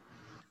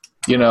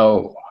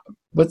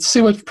 let's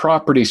see what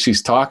property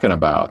she's talking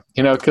about.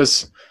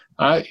 Because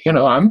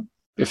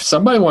if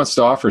somebody wants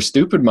to offer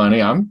stupid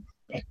money,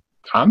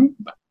 I'm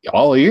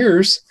all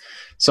ears.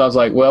 So I was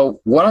like,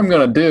 well, what I'm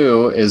going to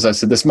do is I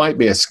said, this might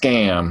be a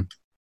scam.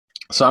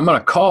 So I'm going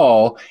to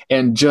call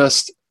and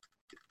just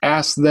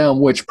ask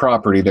them which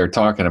property they're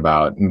talking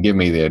about and give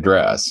me the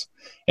address.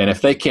 And if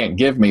they can't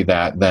give me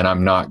that, then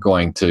I'm not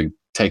going to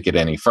take it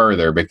any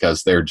further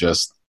because they're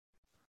just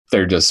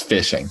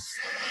fishing.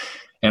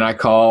 And I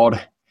called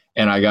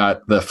and I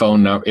got the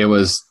phone number. It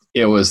was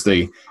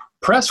the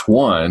press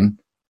 1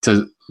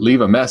 to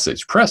leave a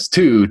message, press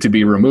 2 to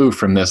be removed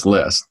from this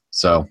list.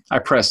 So I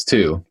pressed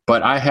 2,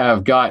 but I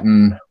have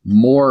gotten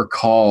more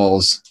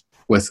calls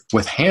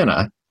with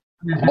Hannah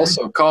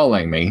also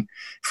calling me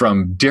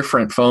from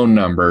different phone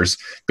numbers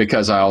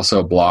because I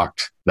also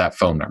blocked that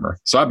phone number.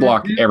 So I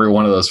blocked every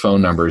one of those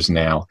phone numbers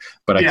now,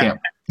 but I can't.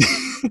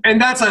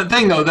 And that's the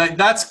thing, though.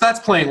 That's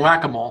playing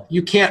whack-a-mole.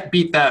 You can't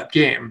beat that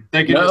game.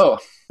 They can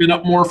just spin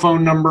up more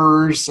phone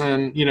numbers,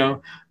 and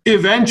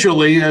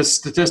eventually, as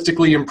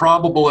statistically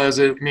improbable as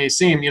it may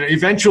seem,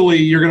 eventually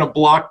you're going to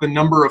block the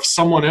number of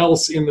someone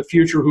else in the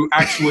future who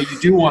actually you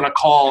do want to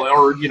call,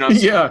 or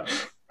Yeah.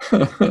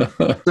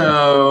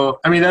 So,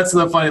 I mean, that's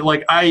the funny.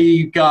 Like,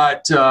 I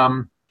got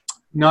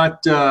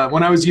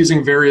when I was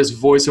using various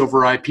voice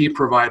over IP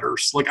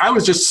providers, like I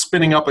was just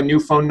spinning up a new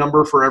phone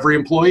number for every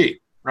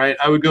employee, right?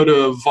 I would go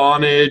to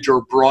Vonage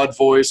or Broad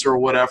Voice or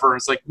whatever.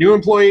 It's like, new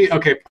employee.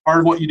 Okay.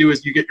 Part of what you do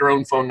is you get your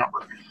own phone number.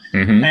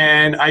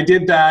 And I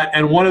did that.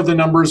 And one of the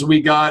numbers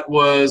we got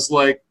was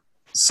like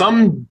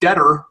some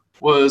debtor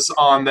was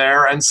on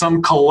there and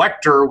some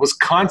collector was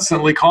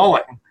constantly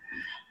calling.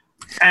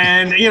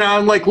 And,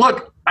 I'm like,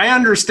 look, I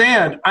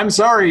understand. I'm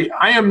sorry.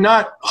 I am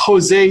not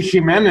Jose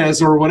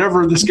Jimenez or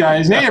whatever this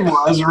guy's name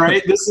was,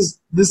 right?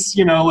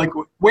 Like,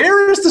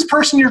 where is this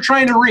person you're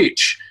trying to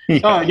reach?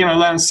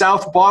 In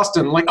South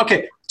Boston. Like,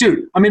 okay,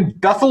 dude, I'm in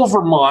Bethel,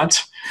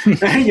 Vermont,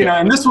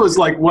 and this was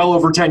like well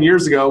over 10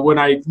 years ago when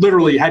I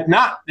literally had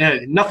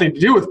nothing to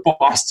do with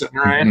Boston,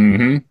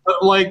 right?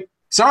 But like,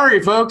 sorry,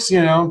 folks,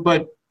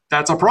 but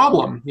that's a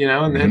problem,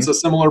 and it's a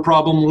similar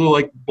problem with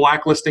like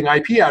blacklisting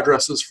IP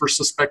addresses for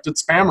suspected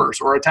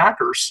spammers or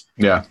attackers.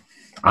 Yeah.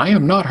 I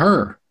am not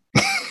her.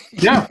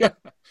 Yeah.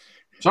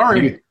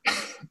 Sorry.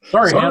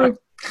 Hannah.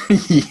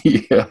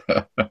 Yeah.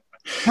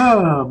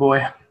 Oh,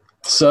 boy.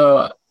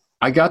 So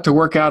I got to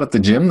work out at the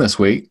gym this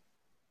week.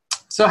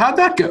 So how'd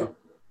that go?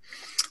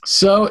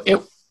 So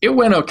it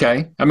went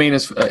okay. I mean,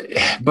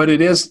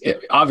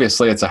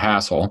 obviously it's a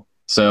hassle.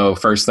 So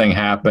first thing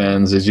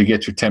happens is you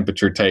get your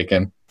temperature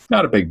taken.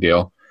 Not a big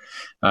deal.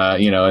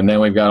 And then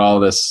we've got all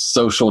this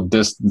social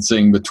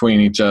distancing between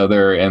each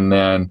other. And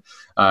then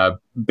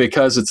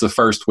because it's the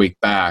first week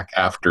back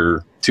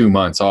after 2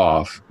 months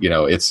off,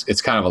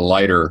 it's kind of a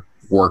lighter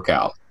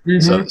workout.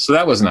 So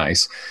that was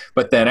nice.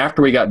 But then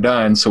after we got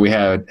done, so we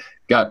had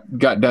got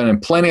done in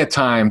plenty of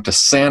time to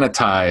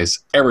sanitize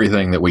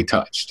everything that we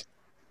touched.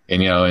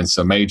 And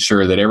so made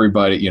sure that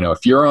everybody,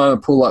 if you're on a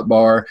pull-up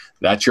bar,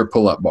 that's your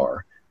pull-up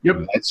bar.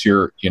 Yep. That's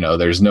your,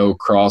 there's no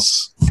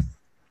cross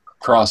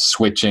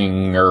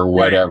switching or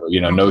whatever,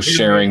 no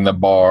sharing the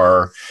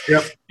bar.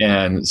 Yep.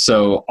 And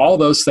so all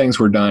those things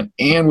were done,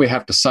 and we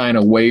have to sign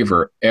a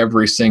waiver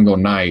every single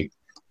night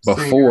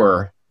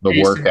before the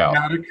workout.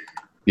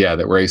 Yeah,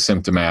 that we're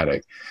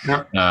asymptomatic.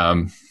 Yep.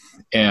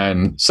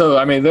 And so,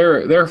 I mean,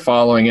 they're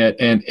following it,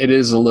 and it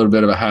is a little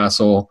bit of a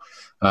hassle.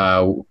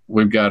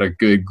 We've got a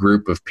good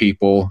group of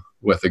people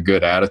with a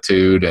good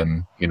attitude,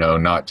 and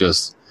not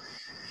just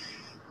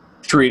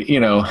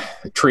treating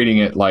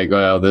it like,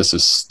 well, this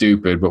is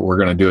stupid, but we're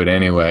going to do it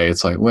anyway.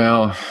 It's like,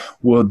 well,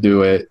 we'll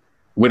do it.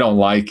 We don't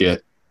like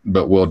it,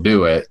 but we'll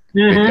do it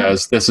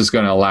because this is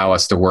going to allow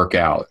us to work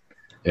out.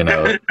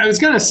 I was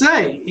going to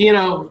say,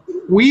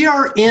 we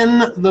are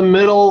in the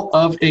middle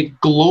of a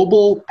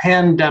global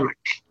pandemic.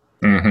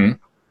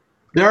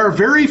 There are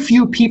very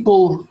few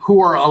people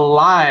who are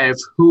alive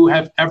who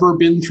have ever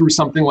been through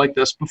something like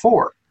this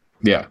before.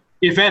 Yeah.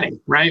 If any,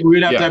 right? We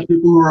would have to have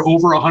people who are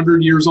over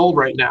 100 years old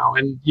right now,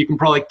 and you can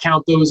probably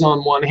count those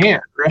on one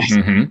hand,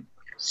 right?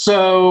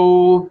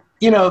 So,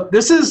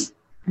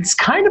 it's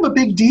kind of a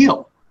big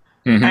deal.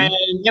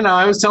 Mm-hmm. And,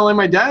 I was telling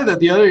my dad that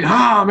the other day,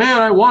 oh,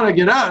 man, I want to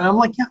get out. And I'm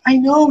like, yeah, I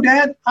know,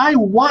 Dad, I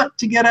want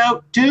to get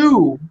out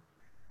too.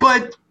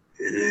 But,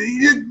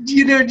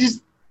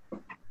 just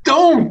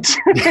don't.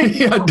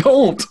 Yeah,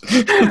 don't.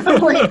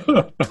 I'm like,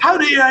 how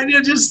do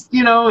you just,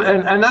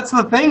 and that's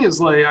the thing is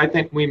like, I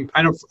think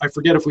I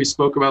forget if we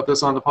spoke about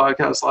this on the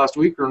podcast last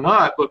week or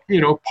not, but,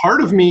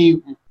 part of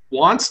me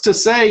wants to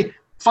say,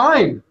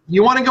 fine,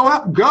 you want to go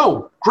out?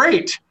 Go.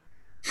 Great.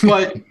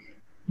 But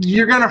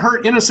you're going to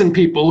hurt innocent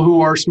people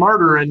who are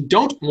smarter and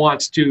don't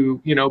want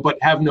to, but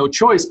have no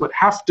choice, but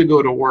have to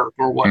go to work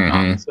or whatnot.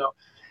 Mm-hmm. So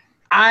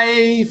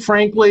I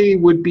frankly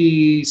would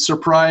be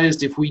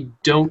surprised if we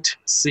don't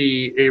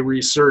see a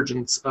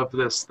resurgence of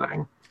this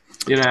thing.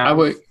 I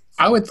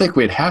would think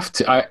we'd have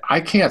to. I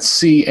can't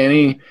see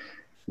any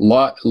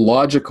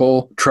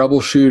logical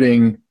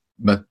troubleshooting,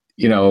 but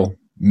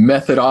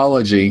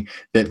methodology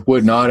that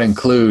would not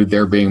include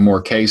there being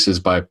more cases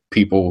by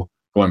people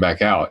going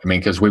back out. I mean,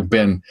 because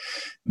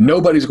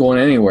nobody's going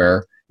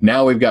anywhere.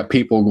 Now we've got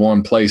people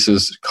going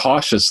places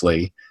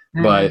cautiously,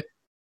 mm-hmm. but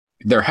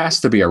there has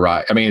to be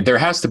there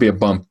has to be a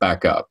bump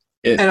back up.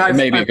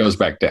 Maybe it goes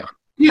back down.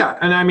 Yeah.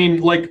 And I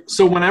mean,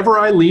 so whenever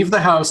I leave the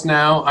house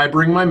now, I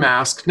bring my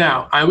mask.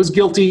 Now, I was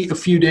guilty a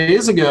few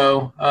days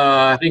ago,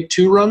 I think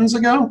 3 runs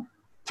ago,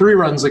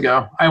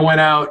 I went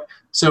out.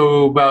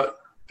 So about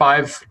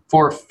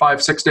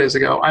 6 days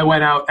ago, I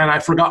went out and I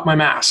forgot my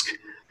mask.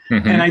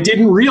 Mm-hmm. And I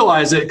didn't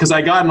realize it because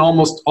I gotten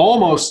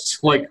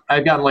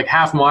I'd gotten like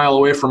half a mile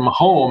away from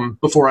home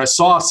before I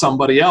saw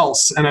somebody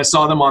else and I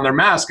saw them on their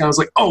mask. And I was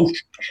like, oh,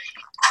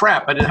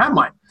 crap, I didn't have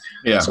mine.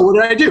 Yeah. So what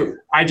did I do?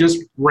 I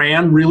just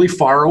ran really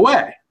far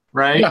away,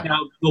 right? Yeah. Now,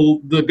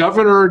 the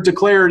governor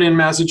declared in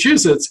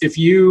Massachusetts, if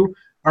you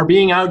are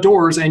being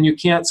outdoors and you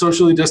can't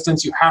socially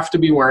distance, you have to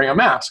be wearing a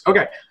mask.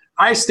 Okay.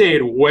 I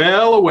stayed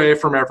well away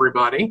from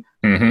everybody,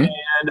 mm-hmm.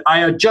 and I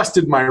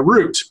adjusted my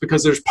route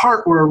because there's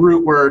a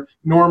route where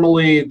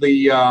normally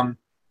the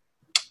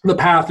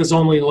path is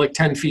only like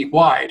 10 feet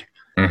wide.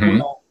 Mm-hmm.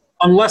 Well,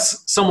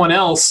 unless someone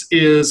else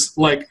is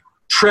like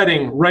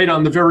treading right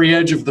on the very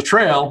edge of the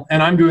trail,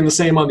 and I'm doing the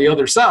same on the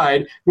other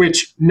side,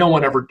 which no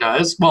one ever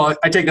does. Well,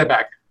 I take that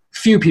back.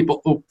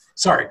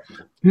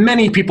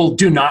 Many people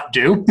do not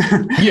do.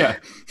 Yeah.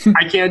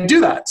 I can't do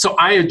that. So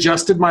I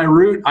adjusted my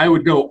route. I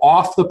would go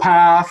off the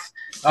path,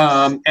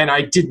 and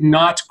I did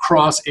not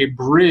cross a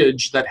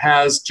bridge that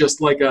has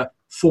just like a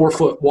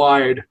 4-foot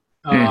wide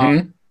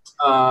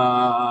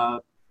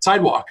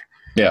sidewalk.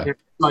 Yeah.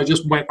 I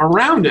just went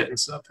around it and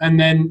stuff. And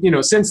then,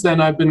 since then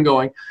I've been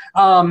going.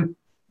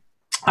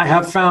 I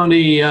have found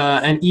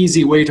an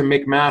easy way to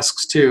make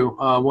masks too.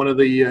 One of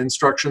the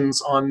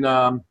instructions on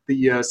the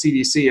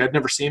CDC I'd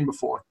never seen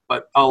before,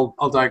 but I'll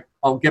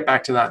get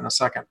back to that in a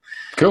second.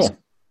 Cool. So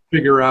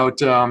figure out.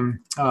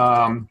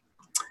 Yeah,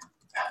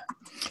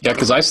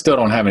 because I still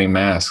don't have any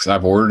masks.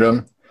 I've ordered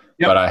them,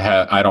 yep. But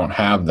I don't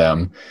have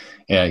them,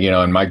 and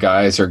and my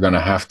guys are going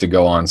to have to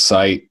go on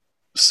site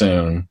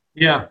soon.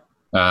 Yeah.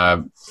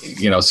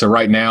 So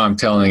right now I'm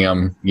telling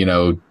them,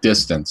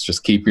 distance,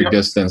 just keep your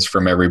distance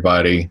from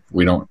everybody.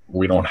 We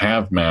don't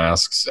have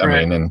masks. I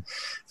mean, and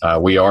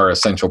we are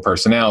essential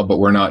personnel, but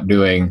we're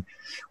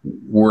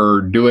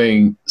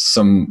doing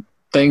some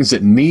things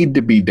that need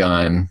to be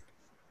done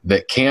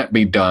that can't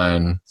be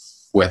done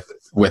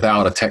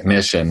without a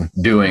technician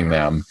doing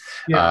them.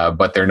 Yeah.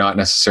 But they're not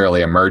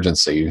necessarily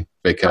emergency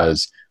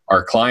because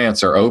our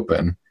clients are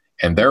open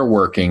and they're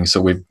working.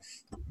 So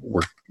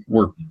we're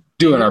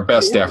doing our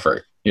best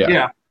effort. Yeah.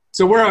 Yeah.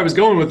 So where I was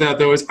going with that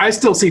though is I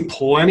still see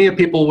plenty of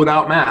people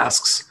without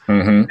masks,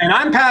 mm-hmm. and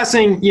I'm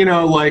passing,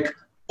 like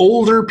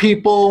older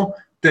people.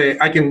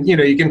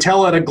 You can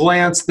tell at a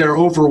glance they're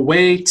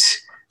overweight.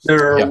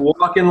 They're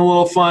walking a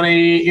little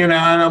funny, and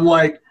I'm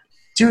like,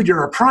 dude,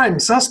 you're a prime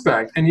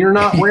suspect and you're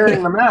not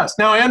wearing the mask.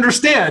 Now I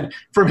understand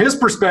from his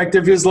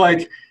perspective, he's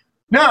like,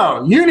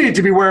 no, you need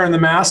to be wearing the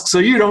mask so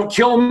you don't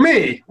kill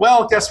me.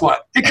 Well, guess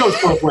what? It goes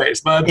both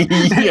ways, bud.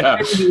 Yeah.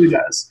 It really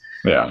does.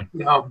 Yeah.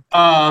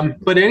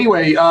 But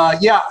anyway,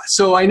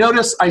 so I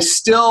noticed I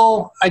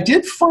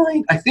did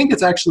find, I think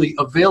it's actually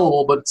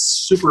available, but it's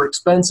super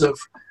expensive.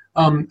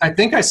 I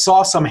think I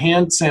saw some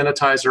hand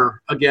sanitizer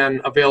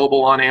again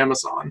available on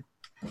Amazon.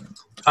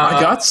 I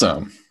got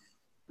some.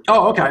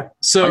 Oh, okay.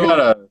 So I got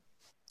a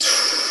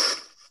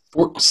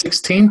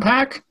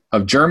 16-pack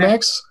of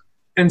Germ-X.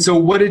 And so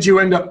what did you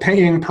end up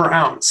paying per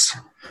ounce?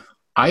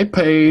 I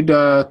paid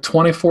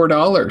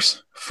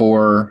 $24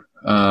 for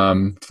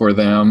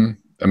them.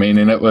 I mean,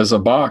 and it was a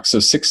box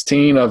of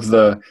 16 of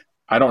the,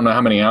 I don't know how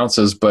many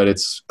ounces, but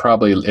it's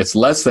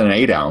less than an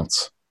 8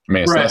 ounce. I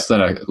mean, it's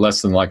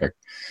less than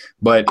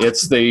but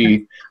it's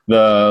the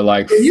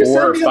like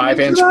 4 or 5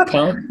 inch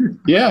pump.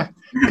 Yeah.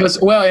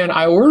 And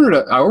I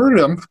ordered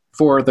them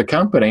for the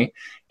company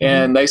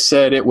and they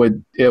said it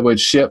would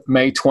ship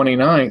May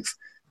 29th,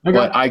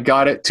 but I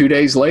got it 2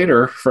 days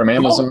later from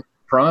Amazon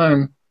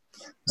Prime.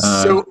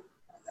 So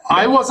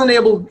I wasn't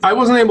able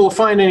to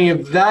find any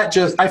of that.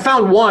 I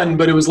found one,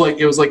 but it was like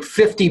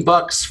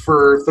 $50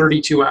 for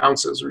 32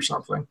 ounces or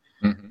something.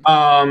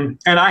 Mm-hmm.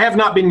 And I have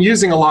not been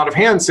using a lot of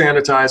hand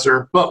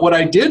sanitizer, but what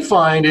I did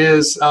find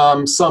is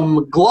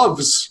some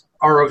gloves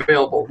are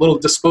available, little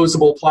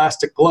disposable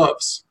plastic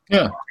gloves.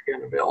 Yeah.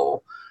 Are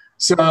available.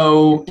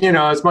 So,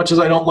 as much as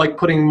I don't like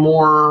putting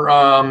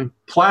more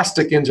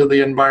plastic into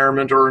the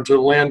environment or into the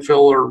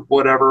landfill or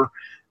whatever,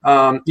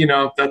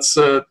 that's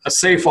a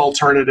safe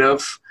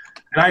alternative.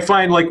 And I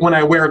find like when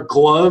I wear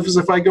gloves,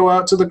 if I go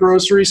out to the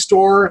grocery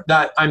store,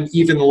 that I'm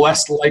even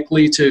less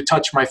likely to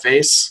touch my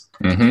face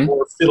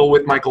or fiddle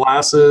with my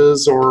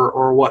glasses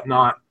or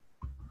whatnot.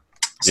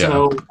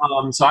 Yeah.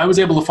 So I was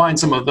able to find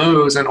some of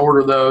those and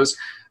order those.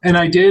 And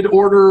I did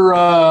order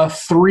a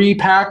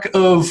 3-pack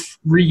of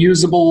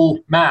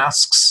reusable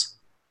masks,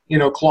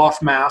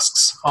 cloth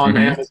masks on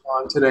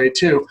Amazon today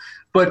too.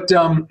 But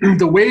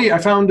the way I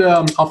found,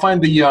 I'll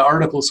find the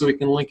article so we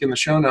can link in the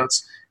show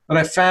notes. But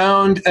I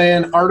found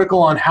an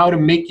article on how to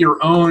make your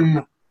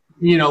own,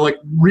 like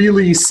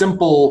really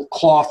simple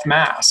cloth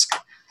mask.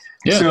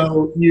 Yeah.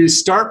 So you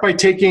start by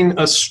taking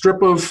a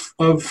strip of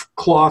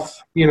cloth,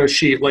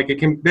 sheet. Like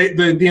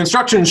the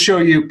instructions show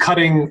you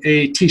cutting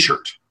a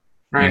T-shirt,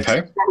 right? Okay.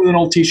 So start with an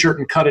old T-shirt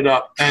and cut it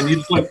up, and you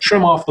just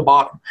trim off the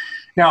bottom.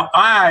 Now,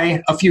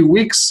 a few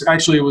weeks,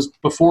 actually it was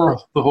before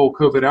the whole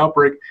COVID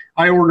outbreak,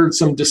 I ordered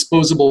some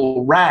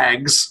disposable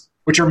rags,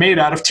 which are made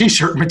out of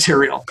T-shirt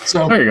material.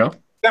 So there you go.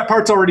 That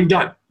part's already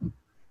done.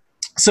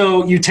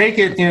 So you take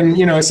it in,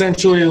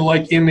 essentially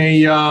like in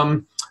a,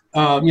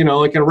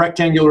 like a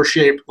rectangular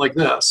shape like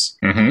this.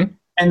 Mm-hmm.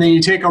 And then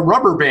you take a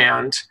rubber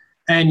band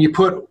and you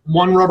put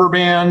one rubber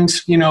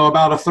band,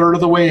 about a third of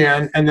the way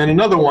in, and then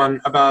another one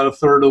about a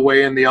third of the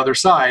way in the other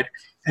side.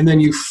 And then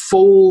you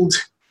fold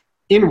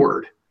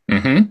inward.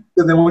 Mm-hmm.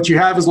 So then what you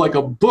have is like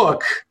a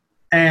book,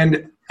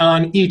 and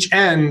on each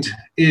end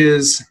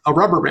is a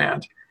rubber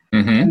band.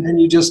 Mm-hmm. And then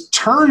you just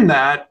turn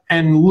that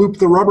and loop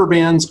the rubber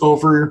bands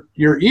over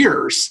your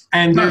ears.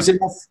 And there's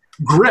enough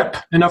grip,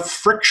 enough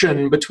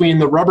friction between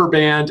the rubber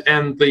band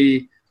and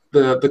the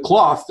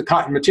cloth, the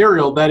cotton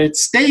material, that it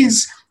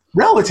stays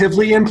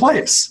relatively in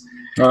place.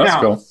 Oh,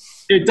 that's cool.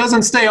 It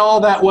doesn't stay all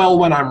that well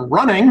when I'm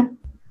running.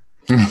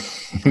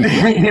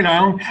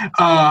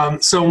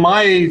 So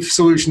my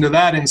solution to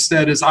that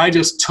instead is I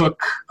just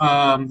took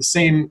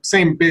the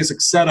same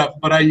basic setup,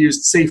 but I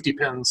used safety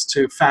pins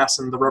to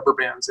fasten the rubber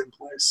bands in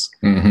place.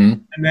 Mm-hmm.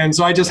 And then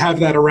so I just have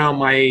that around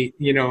my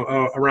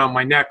around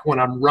my neck when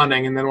I'm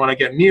running, and then when I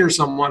get near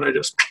someone, I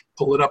just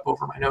pull it up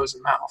over my nose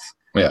and mouth.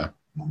 Yeah.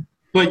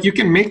 But you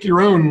can make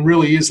your own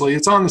really easily.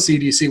 It's on the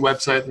CDC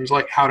website. There's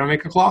like how to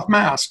make a cloth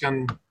mask,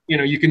 and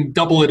you can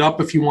double it up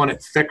if you want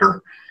it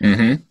thicker.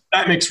 Mm-hmm.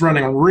 That makes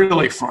running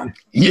really fun.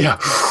 Yeah.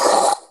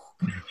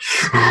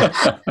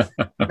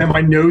 And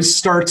my nose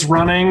starts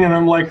running, and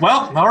I'm like,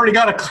 well, I already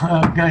got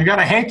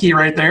a hanky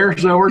right there,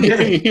 so we're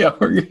good. Yeah,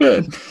 we're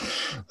good.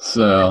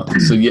 So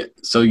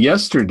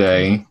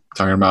yesterday,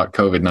 talking about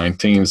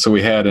COVID-19, so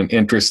we had an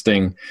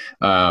interesting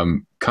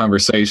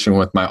conversation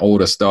with my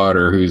oldest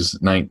daughter, who's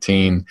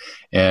 19,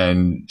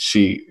 and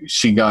she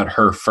got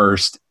her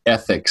first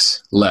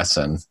ethics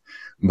lesson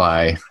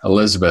by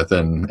Elizabeth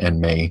and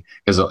me,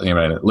 because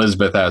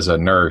Elizabeth, as a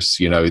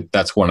nurse,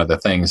 that's one of the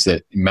things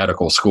that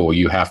medical school,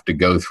 you have to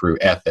go through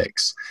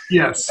ethics.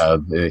 Yes.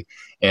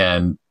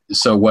 And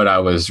so what I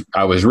was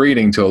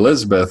reading to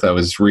Elizabeth, I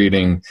was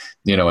reading,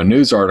 a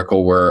news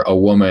article where a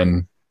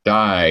woman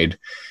died.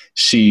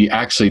 She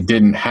actually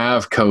didn't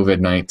have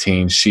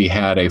COVID-19. She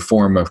had a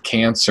form of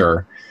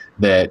cancer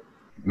that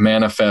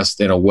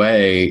manifested in a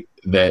way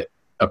that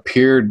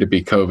appeared to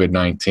be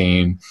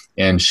COVID-19,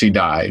 and she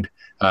died.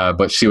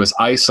 But she was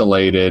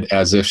isolated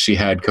as if she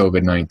had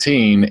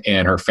COVID-19,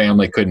 and her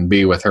family couldn't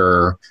be with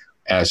her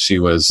as she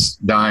was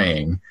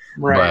dying.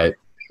 Right.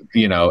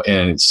 But,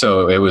 and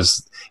so it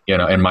was,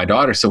 and my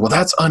daughter said, well,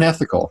 that's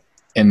unethical.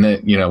 And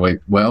then, no,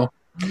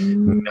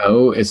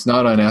 it's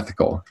not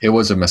unethical. It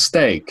was a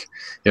mistake.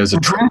 It was a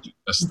tragic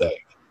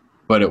mistake,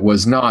 but it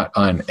was not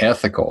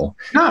unethical.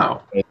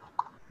 No.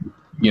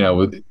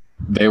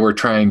 They were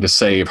trying to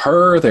save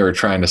her. They were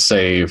trying to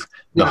save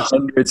the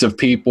hundreds of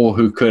people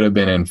who could have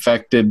been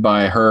infected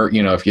by her.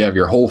 If you have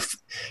your whole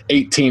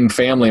 18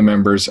 family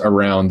members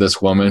around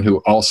this woman who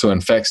also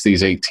infects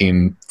these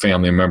 18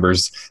 family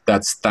members,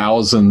 that's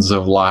thousands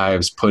of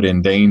lives put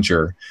in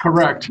danger.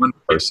 Correct. One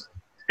person.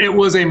 It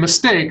was a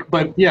mistake,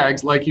 but yeah,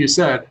 like you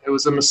said, it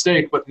was a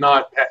mistake, but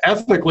not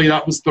ethically.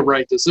 That was the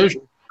right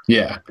decision.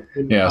 Yeah.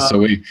 Yeah. So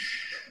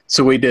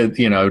we did,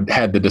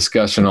 had the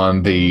discussion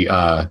on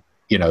the,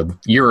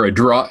 you're a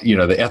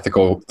the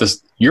ethical,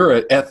 you're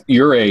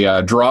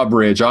a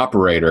drawbridge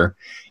operator,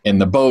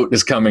 and the boat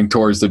is coming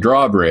towards the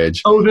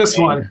drawbridge. Oh, this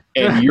one.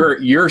 And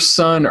your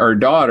son or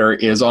daughter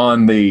is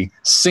on the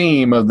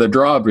seam of the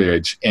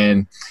drawbridge.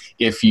 And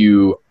if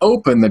you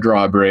open the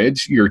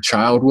drawbridge, your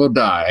child will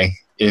die.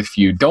 If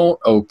you don't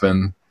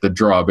open the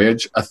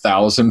drawbridge,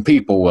 1,000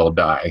 people will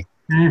die.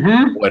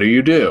 Mm-hmm. What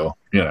do?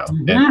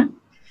 Mm-hmm. And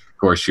of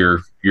course,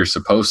 you're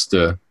supposed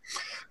to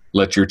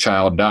let your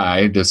child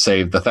die to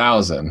save the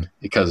 1,000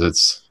 because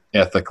it's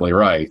ethically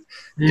right.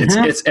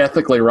 It's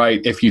ethically right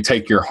if you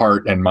take your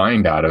heart and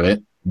mind out of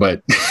it,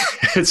 but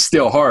it's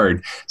still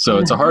hard. So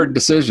it's a hard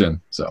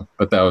decision. So,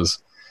 but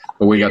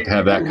we got to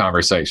have that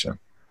conversation.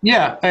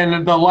 Yeah,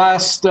 and the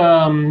last,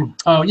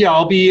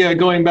 I'll be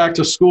going back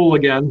to school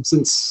again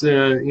since,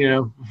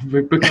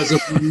 because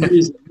of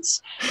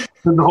reasons.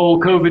 The whole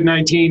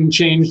COVID-19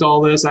 changed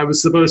all this. I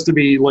was supposed to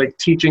be like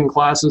teaching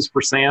classes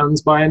for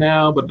SANS by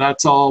now, but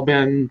that's all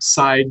been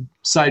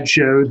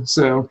sideshowed.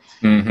 So,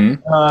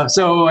 but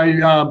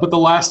the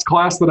last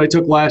class that I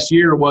took last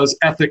year was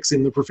ethics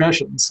in the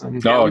professions.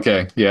 And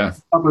okay, yeah,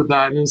 covered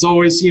that, and it's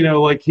always,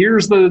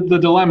 here's the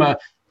dilemma.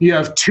 You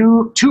have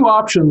two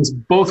options.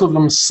 Both of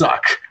them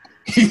suck.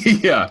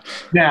 Yeah.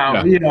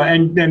 Now,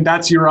 and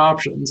that's your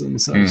options.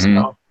 And so,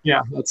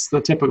 that's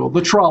the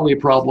the trolley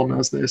problem,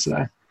 as they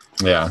say.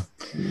 Yeah.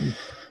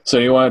 So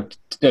you want,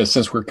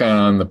 since we're kind of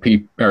on the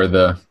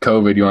the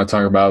COVID, you want to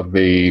talk about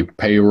the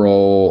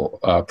payroll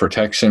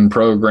protection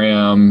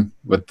program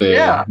with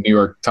the New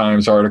York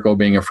Times article,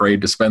 being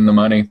afraid to spend the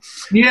money?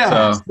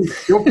 Yeah, so,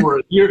 go for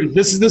it.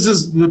 This is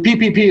the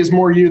PPP is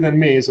more you than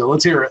me, so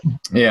let's hear it.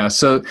 Yeah.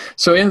 So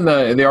in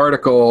the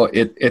article,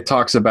 it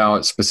talks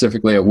about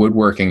specifically a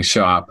woodworking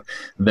shop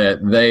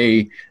that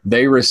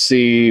they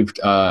received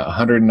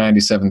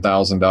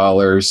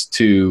 $197,000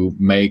 to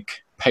make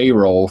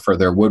payroll for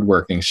their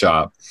woodworking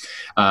shop.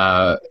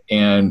 But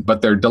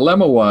their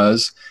dilemma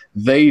was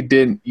they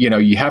didn't,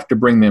 you have to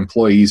bring the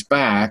employees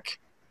back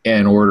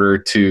in order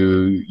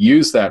to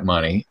use that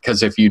money.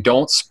 Because if you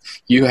don't,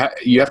 you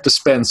have to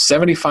spend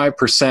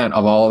 75%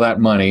 of all of that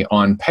money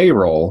on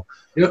payroll,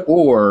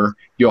 or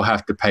you'll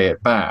have to pay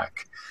it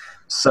back.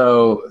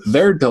 So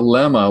their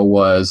dilemma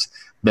was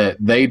that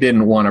they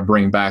didn't want to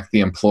bring back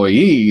the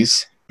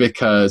employees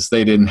because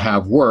they didn't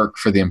have work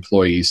for the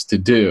employees to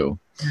do.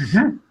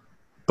 Mm-hmm.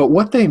 But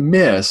what they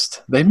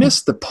missed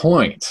the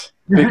point,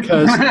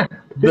 because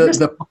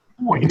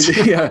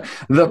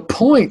the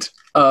point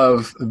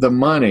of the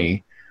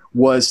money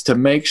was to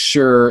make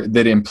sure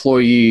that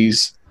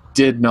employees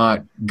did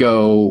not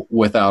go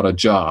without a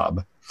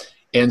job.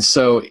 And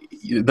so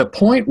the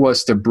point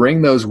was to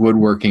bring those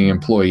woodworking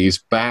employees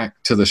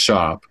back to the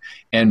shop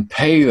and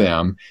pay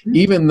them,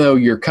 even though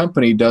your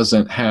company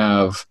doesn't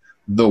have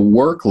the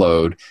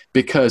workload,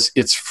 because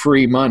it's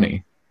free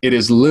money. It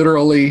is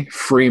literally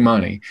free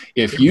money.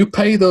 If you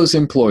pay those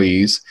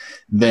employees,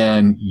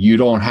 then you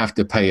don't have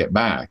to pay it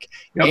back.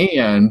 Yep.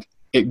 And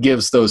it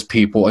gives those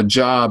people a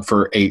job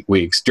for 8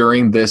 weeks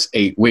during this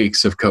 8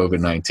 weeks of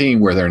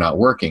COVID-19 where they're not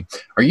working.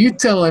 Are you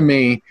telling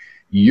me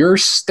your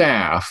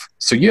staff,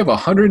 so you have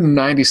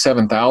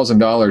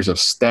 $197,000 of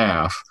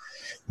staff,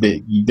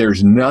 that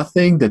there's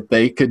nothing that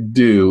they could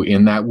do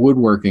in that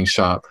woodworking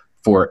shop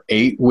for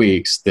 8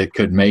 weeks that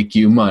could make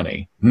you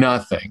money?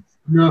 Nothing.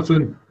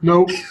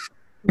 Nope.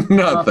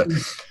 Nothing.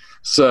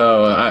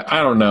 So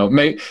I don't know.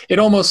 It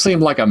almost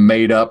seemed like a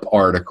made-up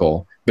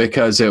article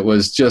because it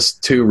was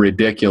just too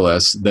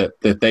ridiculous that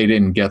they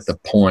didn't get the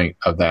point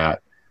of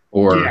that.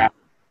 Or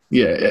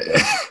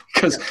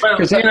because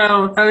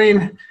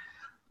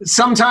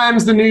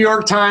sometimes the New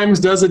York Times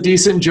does a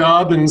decent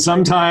job, and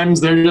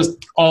sometimes they're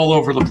just all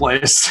over the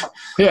place.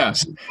 Yeah.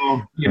 So,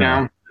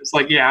 it's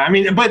like,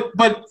 but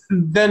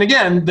then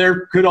again,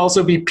 there could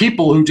also be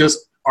people who just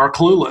are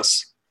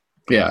clueless.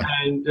 Yeah.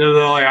 And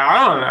they're like,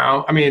 I don't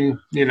know.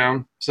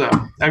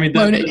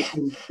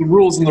 The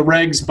rules and the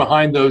regs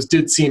behind those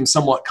did seem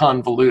somewhat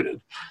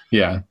convoluted.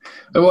 Yeah.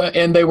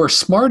 And they were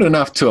smart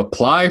enough to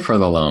apply for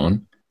the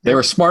loan. They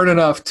were smart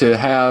enough to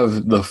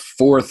have the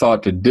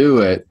forethought to do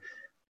it,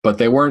 but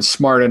they weren't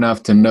smart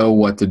enough to know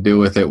what to do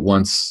with it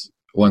once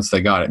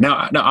they got it.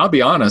 Now, I'll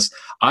be honest.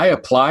 I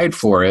applied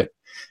for it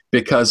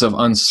because of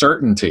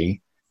uncertainty,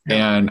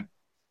 and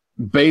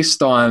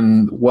based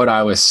on what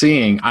I was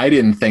seeing, I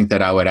didn't think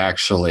that I would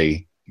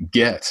actually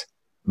get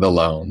the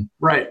loan.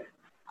 Right.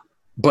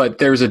 But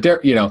there's I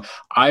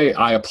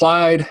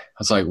applied. I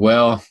was like,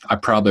 well, I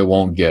probably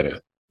won't get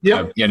it.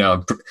 Yeah.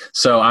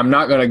 So I'm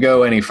not going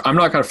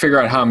to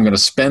figure out how I'm going to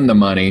spend the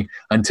money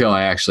until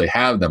I actually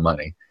have the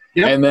money.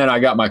 Yep. And then I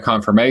got my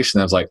confirmation.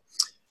 I was like,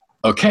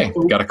 okay,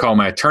 got to call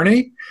my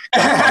attorney,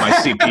 got to call my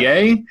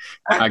CPA.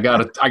 I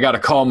got to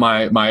call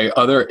my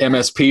other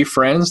MSP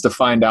friends to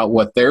find out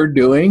what they're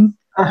doing.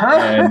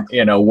 And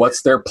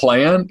what's their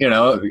plan.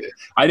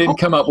 I didn't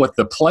come up with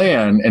the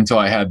plan until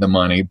I had the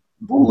money.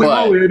 Holy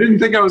moly, I didn't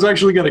think I was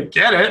actually going to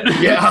get it.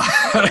 Yeah,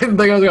 I didn't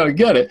think I was going to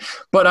get it.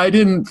 But I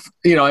didn't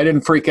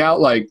freak out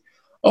like,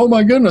 oh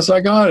my goodness,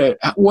 I got it.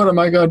 What am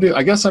I going to do?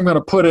 I guess I'm going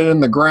to put it in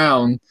the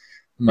ground.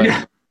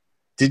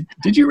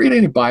 Did you read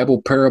any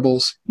Bible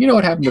parables? You know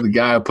what happened to the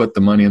guy who put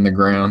the money in the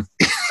ground?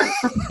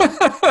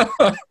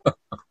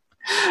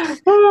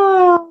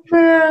 Oh,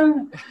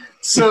 man.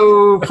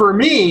 So for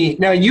me,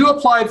 now you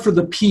applied for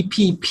the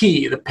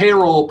PPP, the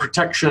Payroll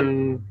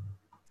Protection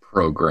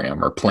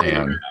Program or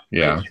Plan.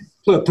 Yeah.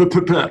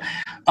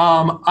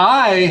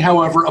 I,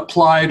 however,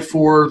 applied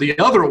for the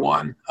other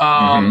one.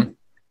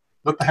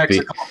 What the heck's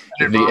The, it called?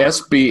 the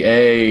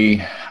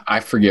SBA, I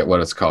forget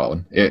what it's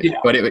called.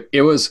 But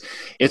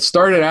it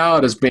started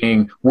out as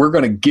being, we're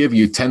going to give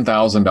you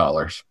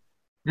 $10,000.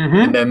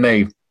 And then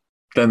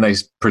they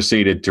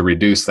proceeded to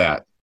reduce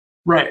that.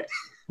 Right.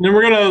 And then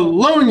we're going to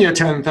loan you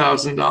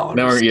 $10,000.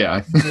 No,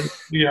 yeah.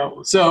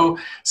 So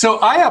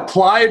I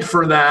applied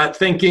for that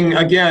thinking,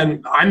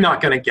 again, I'm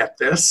not going to get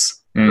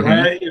this,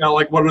 right?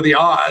 Like, what are the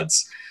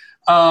odds?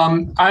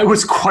 I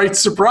was quite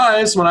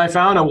surprised when I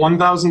found a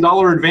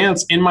 $1,000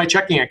 advance in my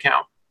checking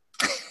account.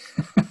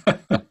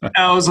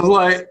 I was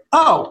like,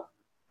 oh,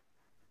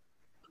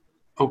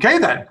 okay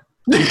then.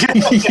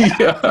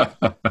 Yeah.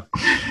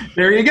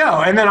 There you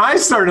go. And then I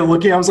started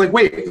looking. I was like,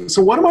 wait,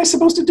 so what am I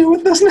supposed to do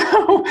with this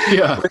now?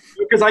 Yeah.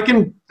 Because I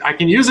can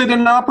use it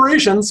in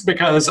operations,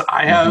 because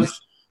I have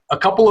a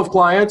couple of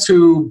clients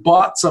who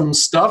bought some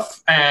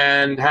stuff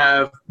and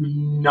have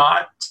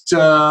not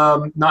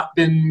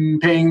been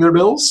paying their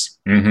bills.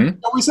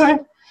 Shall we say?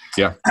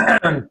 Yeah.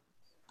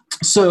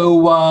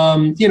 So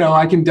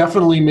I can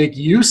definitely make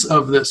use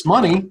of this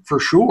money for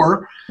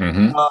sure.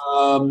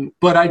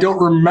 But I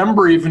don't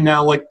remember even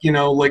now, like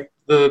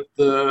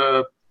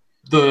the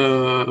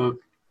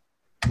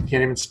I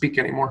can't even speak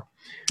anymore.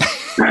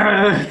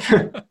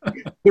 The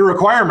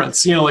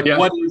requirements,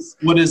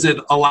 what is it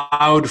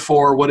allowed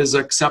for? What is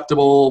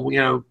acceptable,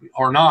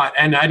 or not?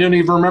 And I don't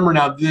even remember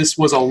now. This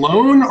was a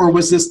loan, or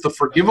was this the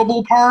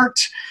forgivable part?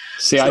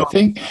 See, so,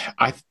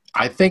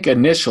 I think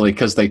initially,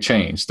 because they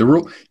changed the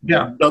rule,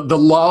 the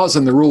laws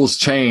and the rules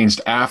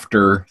changed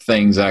after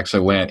things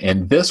actually went.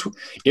 And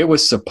it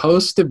was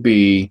supposed to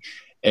be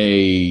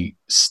a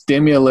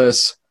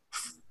stimulus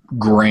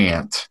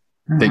grant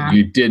that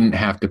you didn't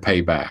have to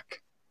pay back.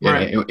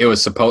 Right. It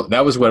was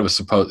that was what it was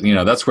supposed.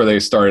 That's where they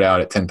started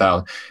out at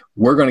 10,000.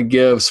 We're going to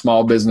give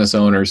small business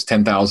owners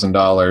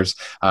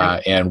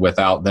 $10,000, and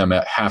without them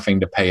having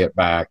to pay it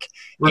back,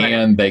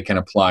 and they can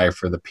apply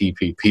for the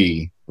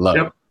PPP loan.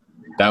 Yep.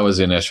 That was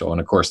initial, and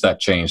of course that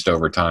changed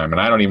over time.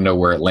 And I don't even know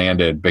where it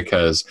landed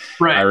because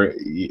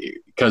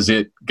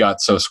it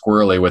got so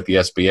squirrely with the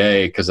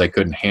SBA because they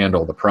couldn't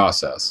handle the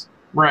process.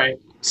 Right.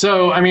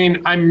 So, I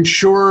mean, I'm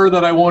sure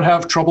that I won't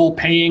have trouble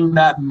paying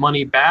that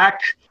money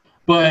back,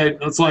 but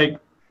it's like,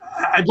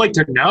 I'd like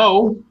to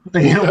know,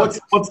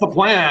 what's the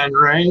plan,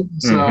 right?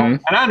 So, and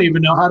I don't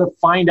even know how to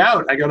find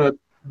out. I got to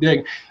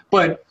dig.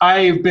 But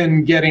I've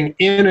been getting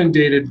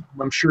inundated.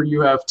 I'm sure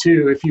you have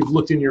too, if you've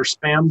looked in your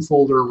spam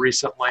folder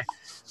recently.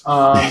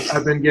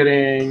 I've been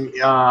getting,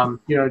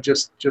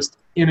 just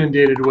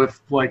inundated with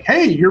like,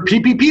 hey, your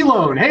PPP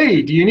loan.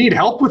 Hey, do you need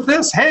help with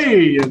this?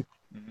 Hey, and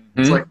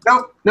it's like,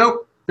 nope,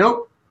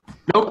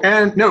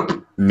 and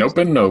nope. Nope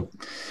and nope.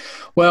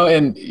 Well,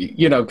 and,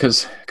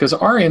 because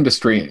our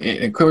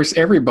industry, of course,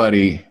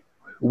 everybody,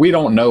 we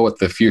don't know what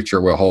the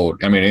future will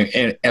hold. I mean,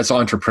 and as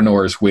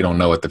entrepreneurs, we don't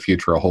know what the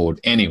future will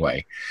hold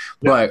anyway.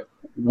 Yeah.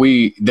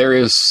 But there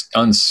is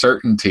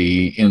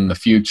uncertainty in the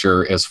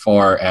future as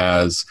far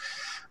as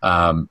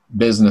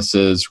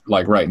businesses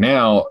like right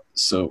now.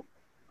 So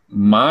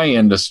my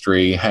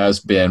industry has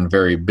been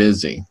very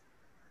busy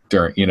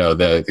during,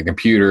 the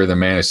computer, the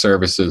managed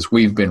services.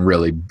 We've been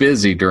really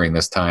busy during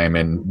this time,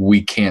 and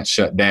we can't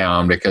shut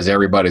down because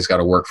everybody's got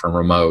to work from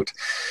remote.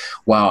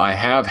 While I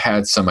have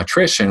had some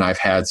attrition, I've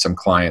had some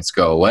clients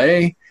go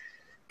away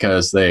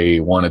because they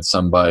wanted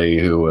somebody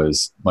who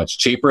was much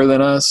cheaper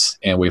than us.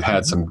 And we've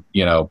had some,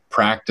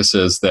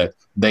 practices that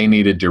they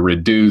needed to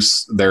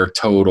reduce their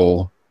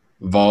total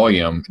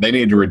volume. They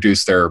needed to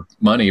reduce their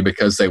money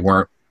because they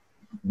weren't,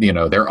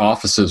 their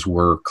offices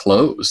were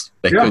closed.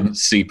 They couldn't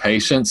see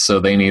patients,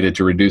 so they needed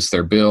to reduce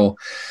their bill.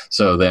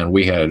 So then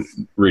we had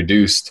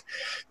reduced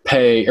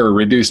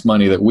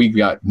money that we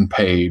gotten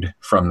paid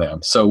from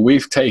them. So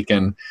we've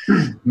taken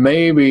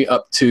maybe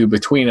up to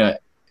between an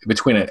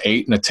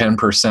 8 and a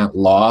 10%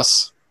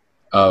 loss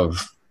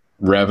of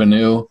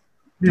revenue,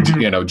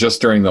 just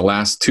during the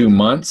last 2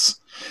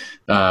 months.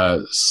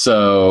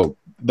 So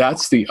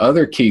that's the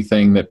other key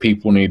thing that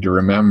people need to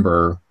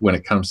remember when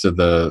it comes to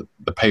the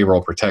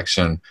payroll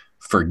protection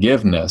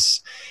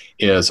forgiveness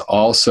is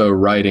also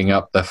writing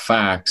up the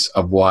facts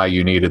of why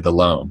you needed the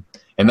loan.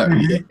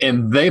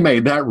 And they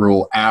made that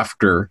rule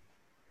after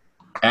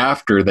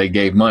they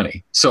gave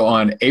money. So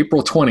on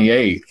April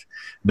 28th,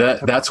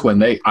 that's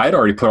when I'd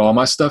already put all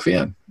my stuff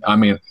in. I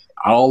mean,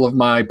 all of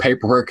my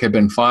paperwork had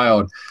been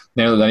filed.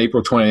 On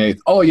April 28th,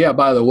 oh yeah,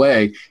 by the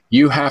way,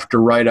 you have to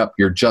write up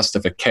your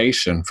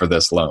justification for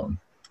this loan.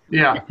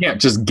 Yeah. You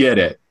can't just get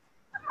it.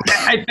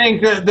 I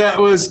think that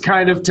was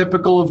kind of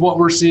typical of what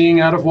we're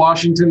seeing out of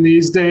Washington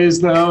these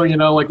days, though.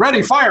 Like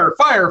ready, fire,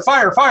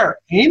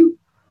 aim.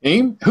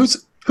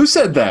 Who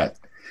said that?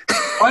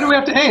 Why do we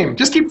have to aim?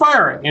 Just keep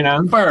firing.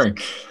 Firing.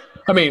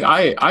 I mean,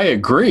 I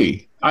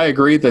agree. I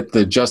agree that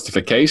the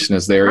justification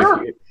is there.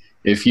 Sure.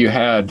 If you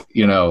had,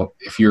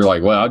 if you're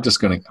like, well, I'm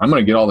going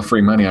to get all the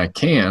free money I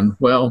can.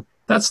 Well,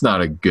 that's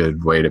not a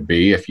good way to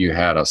be. If you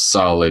had a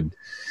solid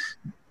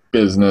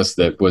business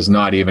that was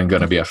not even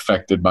going to be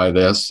affected by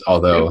this,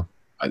 although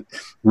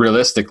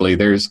realistically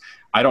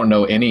I don't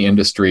know any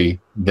industry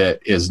that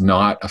is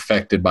not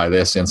affected by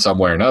this in some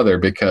way or another,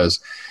 because,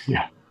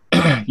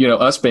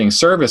 us being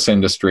service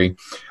industry,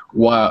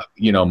 while,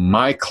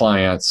 my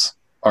clients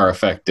are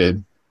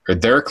affected or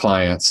their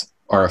clients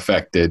are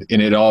affected,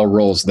 and it all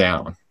rolls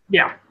down.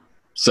 Yeah.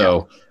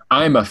 So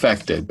I'm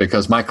affected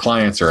because my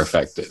clients are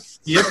affected.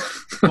 Yep.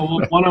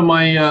 Well, one of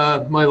my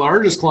my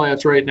largest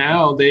clients right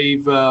now,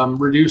 they've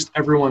reduced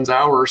everyone's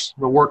hours.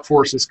 The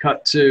workforce is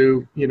cut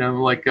to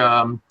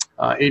 80%.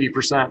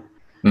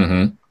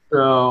 Mm-hmm.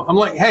 So I'm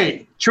like,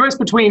 hey, choice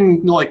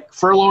between like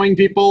furloughing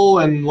people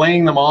and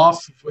laying them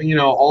off,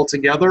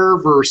 altogether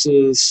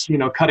versus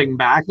cutting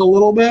back a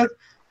little bit.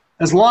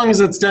 As long as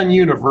it's done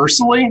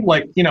universally,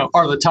 like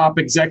are the top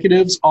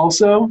executives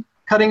also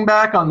cutting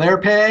back on their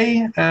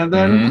pay? And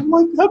then I'm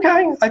like,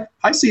 okay,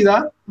 I see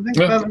that. I think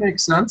that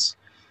makes sense.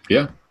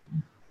 Yeah.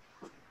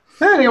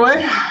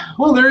 Anyway,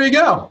 well, there you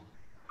go.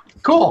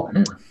 Cool.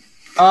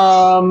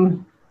 How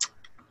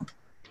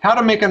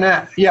to make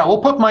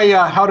we'll put my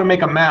how to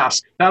make a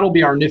mask. That'll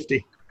be our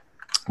nifty.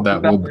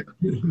 That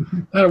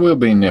will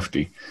be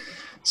nifty.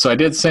 So I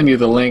did send you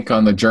the link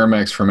on the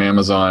Germ-X from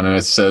Amazon, and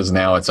it says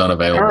now it's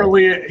unavailable.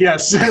 Currently,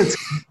 yes.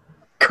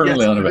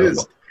 Currently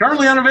unavailable.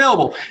 Currently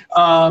unavailable.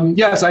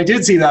 Yes, I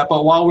did see that,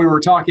 but while we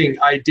were talking,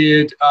 I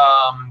did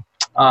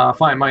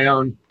find my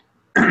own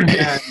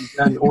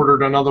and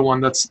ordered another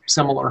one that's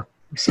similar.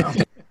 So,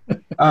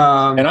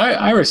 and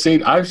I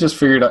just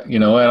figured, you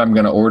know what, I'm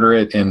going to order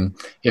it, and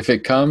if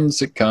it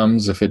comes, it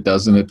comes. If it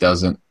doesn't, it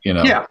doesn't.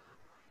 Yeah.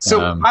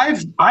 So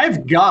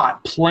I've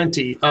got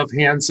plenty of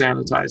hand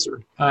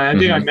sanitizer. I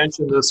think I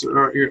mentioned this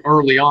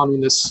early on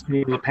when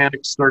the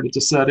panic started to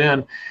set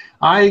in.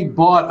 I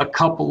bought a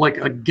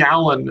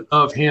gallon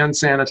of hand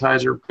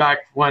sanitizer back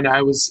when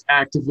I was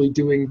actively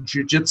doing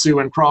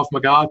jujitsu and Krav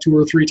Maga 2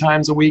 or 3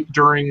 times a week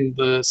during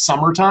the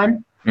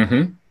summertime.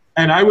 Mm-hmm.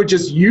 And I would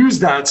just use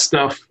that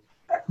stuff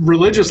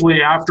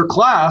religiously after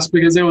class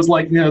because it was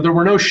like, there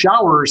were no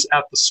showers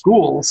at the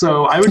school.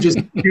 So I would just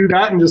do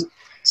that and just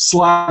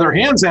slather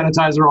hand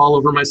sanitizer all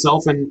over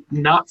myself and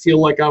not feel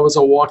like I was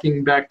a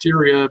walking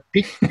bacteria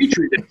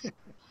petri dish.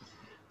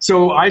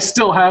 So I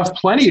still have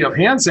plenty of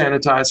hand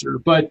sanitizer,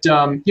 but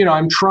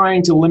I'm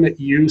trying to limit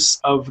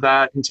use of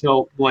that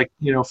until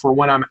for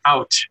when I'm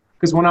out,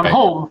 because when I'm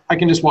home I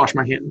can just wash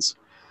my hands.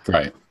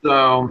 Right.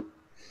 So,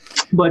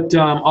 but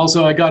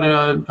also I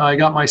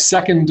got my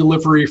second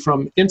delivery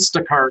from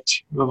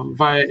Instacart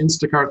via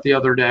Instacart the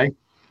other day.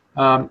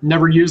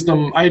 Never used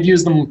them. I've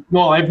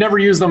never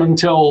used them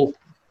until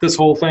this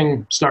whole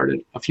thing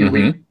started a few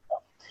weeks ago.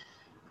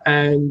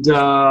 And,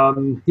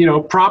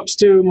 props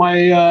to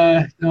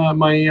my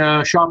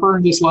shopper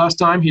this last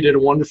time. He did a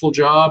wonderful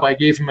job. I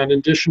gave him an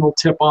additional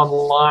tip on the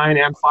line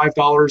and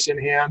 $5 in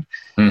hand.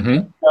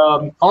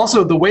 Mm-hmm.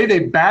 Also, the way they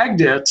bagged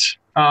it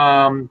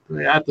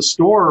at the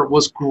store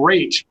was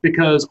great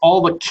because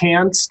all the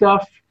canned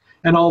stuff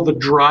and all the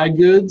dry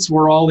goods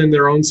were all in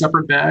their own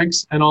separate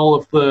bags, and all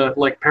of the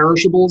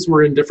perishables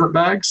were in different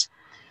bags.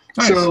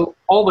 Nice. So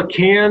all the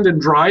canned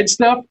and dried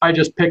stuff I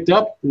just picked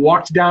up,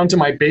 walked down to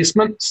my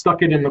basement,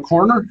 stuck it in the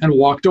corner, and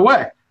walked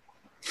away.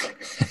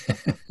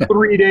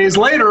 3 days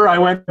later, I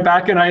went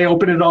back and I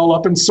opened it all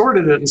up and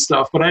sorted it and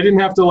stuff, but I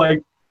didn't have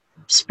to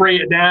spray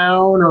it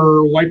down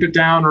or wipe it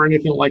down or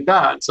anything like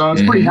that. So I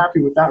was pretty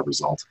happy with that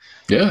result.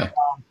 Yeah.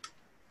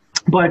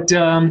 But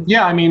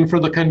for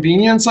the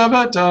convenience of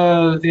it,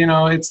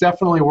 it's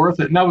definitely worth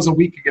it. And that was a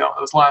week ago.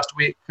 It was last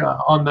week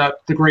on the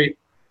great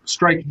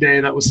strike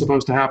day that was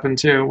supposed to happen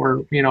too,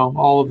 where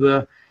all of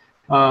the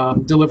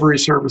delivery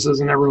services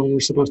and everyone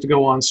was supposed to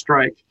go on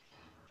strike.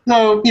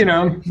 So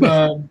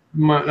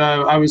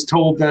I was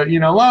told that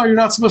you're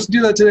not supposed to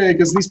do that today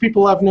because these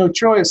people have no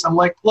choice. I'm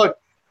like, look,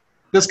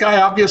 this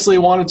guy obviously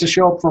wanted to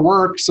show up for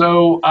work,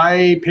 so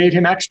I paid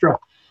him extra.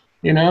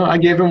 I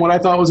gave him what I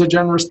thought was a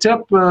generous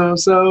tip,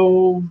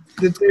 so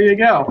there you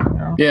go.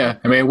 Yeah,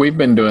 we've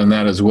been doing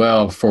that as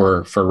well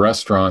for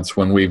restaurants.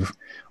 When we've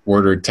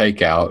ordered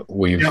takeout,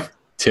 we've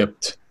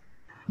tipped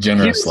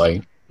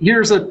generously.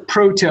 Here's a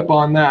pro tip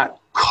on that.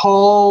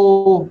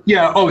 So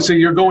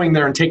you're going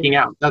there and taking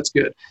out. That's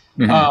good.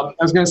 Mm-hmm. I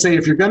was going to say,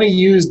 if you're going to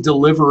use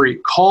delivery,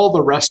 call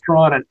the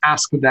restaurant and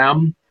ask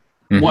them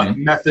what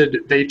method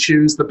they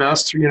choose the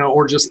best,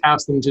 or just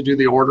ask them to do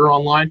the order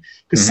online.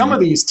 Because some of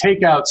these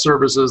takeout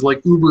services like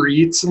Uber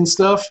Eats and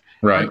stuff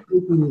are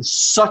taking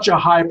such a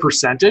high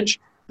percentage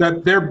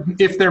that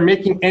if they're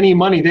making any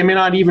money, they may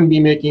not even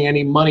be making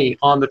any money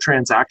on the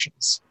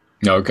transactions.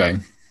 Okay.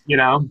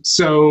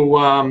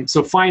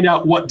 So find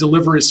out what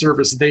delivery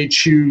service they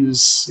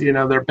choose,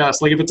 their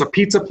best. Like if it's a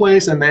pizza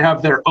place and they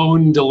have their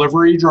own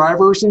delivery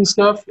drivers and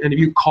stuff, and if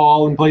you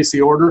call and place the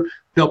order,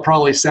 they'll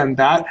probably send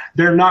that.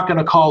 They're not going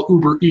to call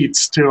Uber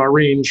Eats to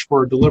arrange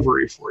for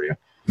delivery for you.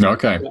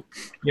 Okay.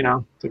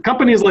 The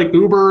companies like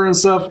Uber and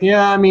stuff,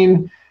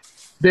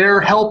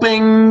 they're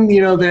helping,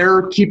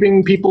 they're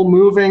keeping people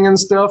moving and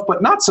stuff,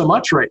 but not so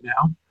much right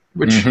now,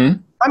 which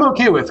I'm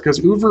okay with because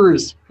Uber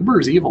is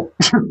evil.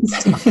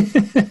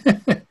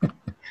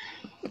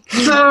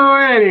 So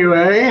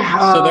anyway,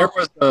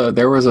 So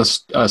there was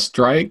a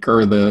strike,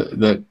 or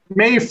the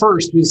May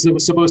 1st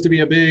was supposed to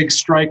be a big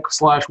strike /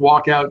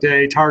 walkout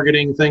day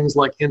targeting things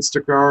like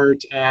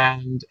Instacart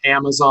and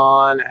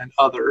Amazon and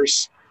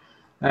others.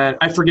 And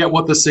I forget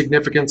what the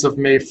significance of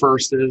May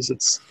 1st is.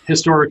 It's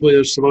historically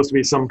there's supposed to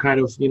be some kind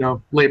of,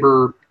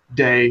 Labor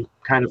Day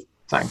kind of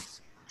thing.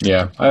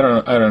 Yeah, I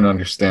don't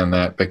understand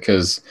that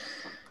because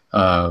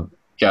I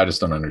just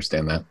don't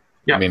understand that.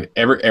 Yeah. I mean,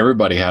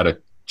 everybody had a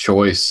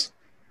choice.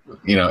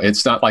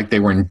 It's not like they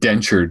were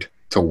indentured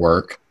to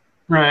work.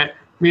 Right.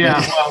 Yeah.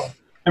 Well,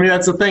 I mean,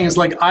 that's the thing is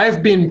like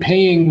I've been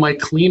paying my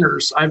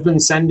cleaners. I've been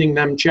sending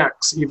them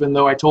checks, even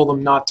though I told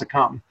them not to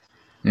come,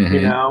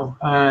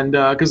 and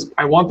because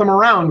I want them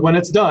around when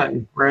it's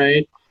done.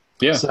 Right.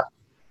 Yeah. So,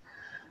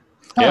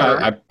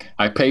 yeah.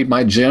 I paid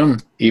my gym,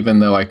 even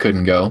though I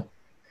couldn't go.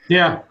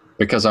 Yeah.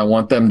 Because I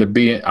wanted them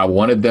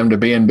to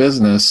be in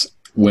business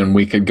when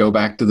we could go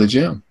back to the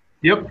gym.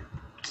 Yep.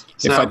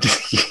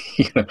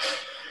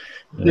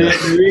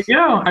 There you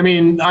go. I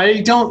mean,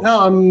 I don't know.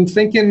 I'm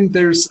thinking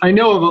I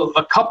know of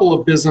a couple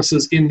of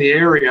businesses in the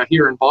area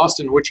here in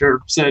Boston which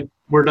are said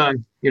we're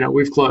done.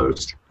 We've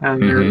closed,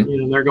 and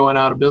they're going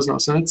out of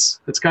business, and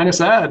it's kind of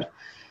sad.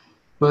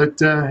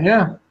 But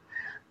yeah.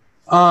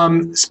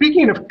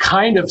 Speaking of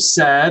kind of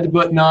sad,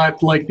 but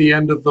not like the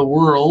end of the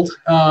world.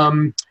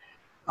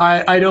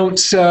 I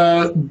don't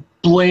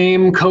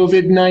blame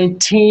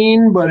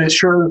COVID-19, but it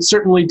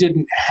certainly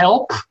didn't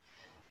help.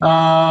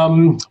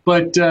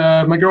 But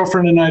my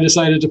girlfriend and I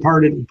decided to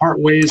part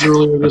ways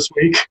earlier this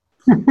week.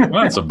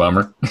 Well, that's a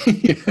bummer.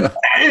 Yeah.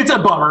 It's a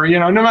bummer,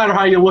 no matter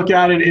how you look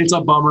at it, it's a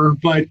bummer.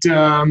 But,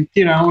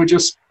 we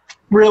just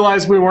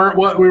realized we weren't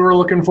what we were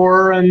looking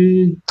for.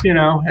 And,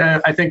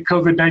 I think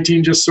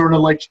COVID-19 just sort of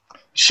like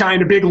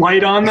shined a big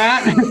light on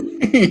that.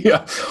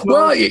 Yeah.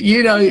 Well,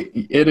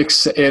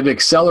 it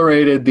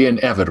accelerated the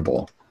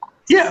inevitable.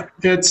 Yeah,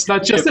 that's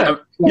just it.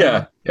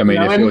 Yeah, I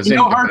mean, if it was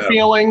no hard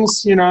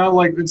feelings,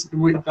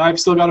 I've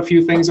still got a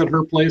few things at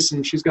her place,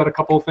 and she's got a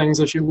couple of things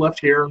that she left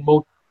here, and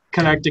we'll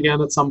connect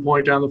again at some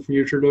point down the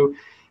future to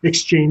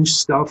exchange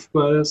stuff.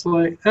 But it's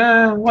like,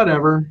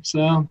 whatever.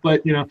 So,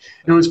 but it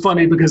was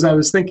funny because I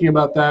was thinking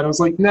about that. I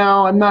was like,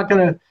 no, I'm not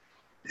gonna.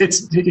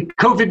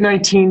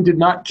 COVID-19 did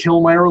not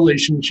kill my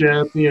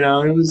relationship. It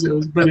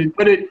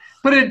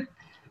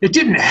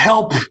didn't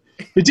help.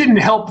 It didn't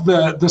help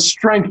the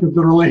strength of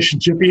the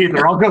relationship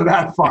either. I'll go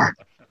that far.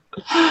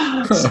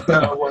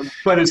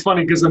 But it's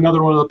funny because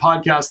another one of the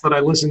podcasts that I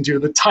listened to,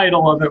 the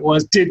title of it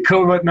was, "Did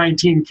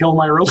COVID-19 kill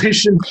my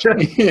relationship?"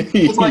 I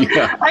was like,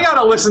 I got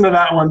to listen to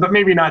that one, but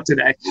maybe not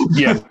today.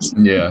 Yeah.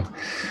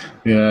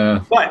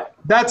 But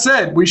that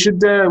said, we should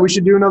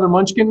do another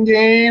Munchkin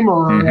game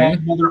or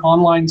another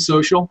online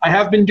social. I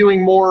have been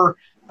doing more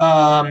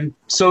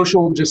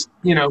social, just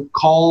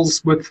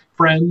calls with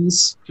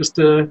friends just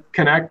to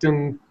connect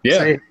and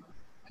say,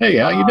 hey,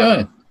 how you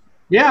doing?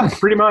 Yeah,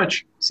 pretty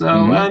much. So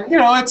and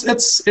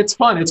it's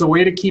fun. It's a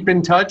way to keep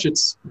in touch.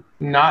 It's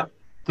not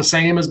the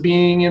same as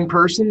being in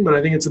person, but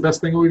I think it's the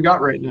best thing that we've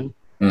got right now.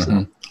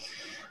 So.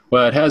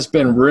 Well, it has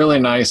been really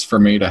nice for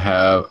me to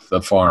have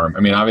the farm.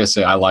 I mean,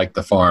 obviously I like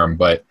the farm,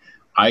 but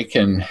I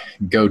can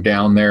go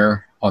down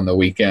there on the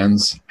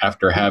weekends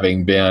after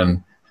having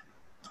been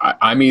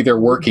I'm either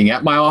working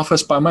at my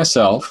office by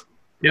myself,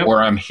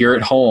 or I'm here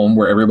at home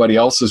where everybody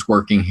else is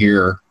working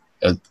here,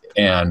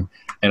 and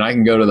I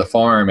can go to the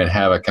farm and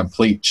have a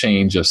complete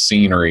change of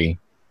scenery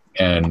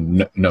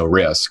and no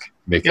risk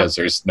because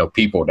there's no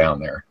people down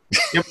there.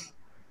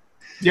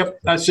 Yep,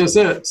 that's just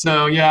it.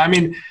 So yeah, I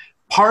mean,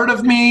 part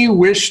of me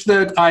wished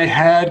that I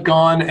had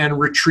gone and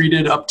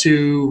retreated up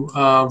to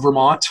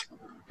Vermont,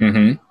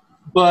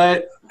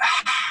 but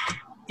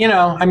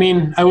I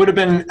mean, I would have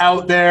been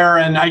out there,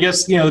 and I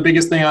guess, the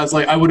biggest thing I was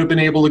like, I would have been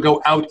able to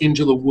go out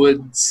into the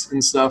woods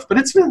and stuff, but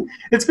it's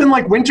been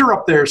like winter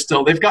up there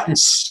still. They've gotten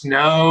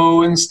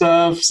snow and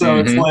stuff. So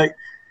it's like,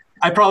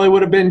 I probably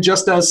would have been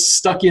just as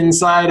stuck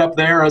inside up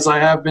there as I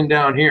have been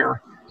down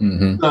here.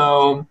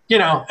 So,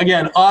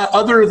 again,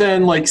 other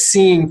than like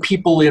seeing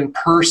people in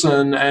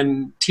person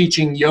and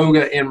teaching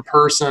yoga in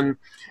person,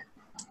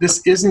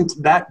 this isn't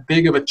that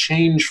big of a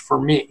change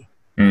for me.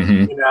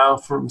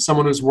 From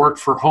someone who's worked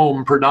for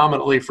home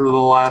predominantly for the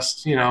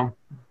last,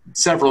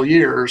 several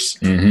years,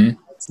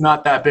 it's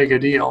not that big a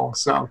deal.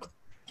 So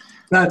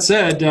that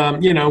said,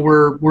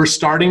 we're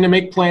starting to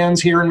make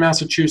plans here in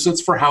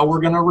Massachusetts for how we're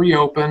going to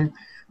reopen.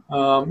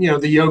 The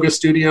yoga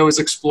studio is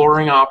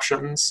exploring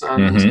options,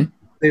 and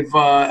they've,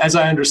 as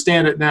I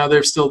understand it now,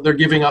 they're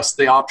giving us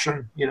the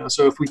option.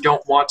 So if we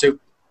don't want to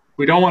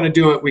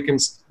do it,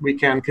 we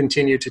can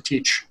continue to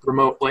teach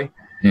remotely.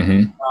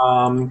 And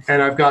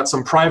I've got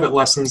some private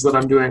lessons that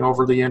I'm doing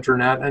over the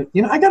internet. And,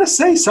 I got to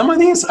say, some of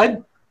these,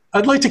 I'd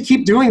like to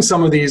keep doing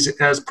some of these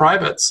as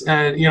privates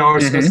and,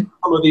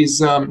 some of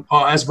these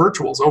as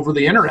virtuals over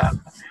the internet.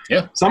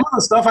 Yeah. Some of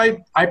the stuff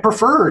I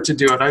prefer to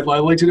do it. I'd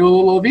like to do a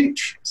little of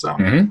each. So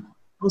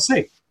we'll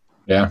see.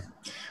 Yeah.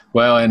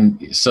 Well,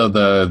 and so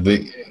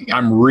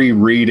I'm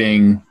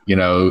rereading,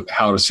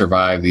 How to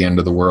Survive the End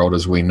of the World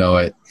as We Know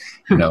It.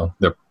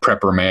 The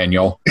prepper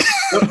manual.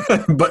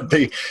 But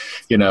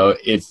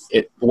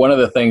one of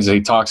the things that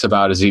he talks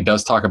about is he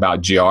does talk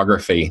about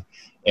geography.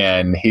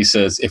 And he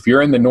says, if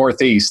you're in the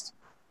Northeast,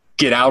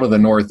 get out of the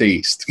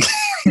Northeast.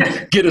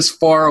 Get as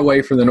far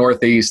away from the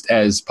Northeast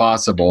as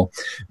possible,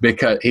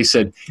 because he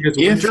said,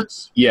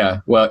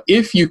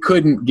 if you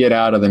couldn't get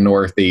out of the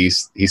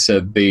Northeast, he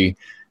said the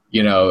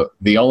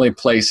only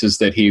places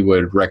that he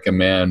would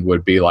recommend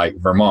would be like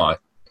Vermont.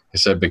 He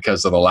said,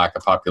 because of the lack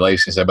of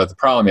population. He said, but the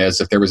problem is,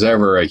 if there was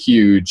ever a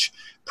huge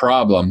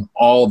problem,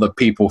 all the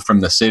people from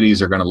the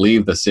cities are going to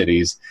leave the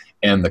cities,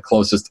 and the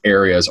closest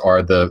areas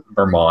are the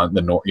Vermont,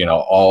 the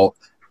north,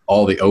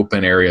 all the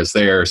open areas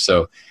there.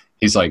 So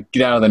he's like,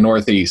 get out of the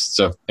Northeast.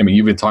 So, I mean,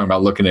 you've been talking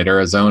about looking at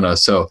Arizona.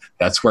 So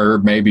that's where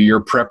maybe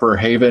your prepper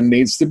haven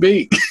needs to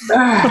be.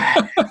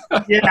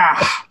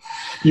 Yeah.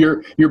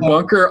 Your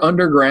bunker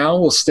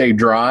underground will stay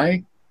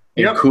dry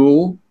and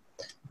cool.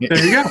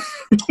 There you go.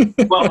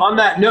 Well, on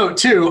that note,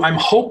 too, I'm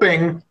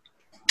hoping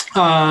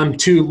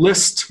to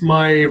list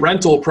my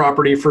rental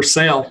property for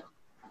sale.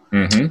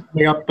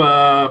 Coming up,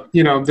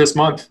 this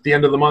month, the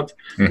end of the month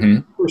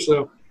or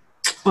so,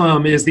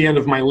 is the end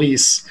of my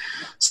lease.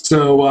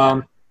 So,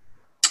 I'm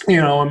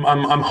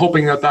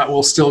hoping that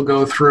will still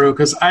go through,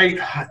 because I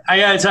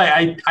gotta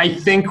tell you, I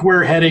think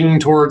we're heading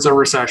towards a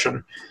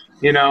recession.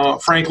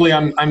 Frankly,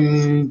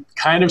 I'm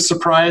kind of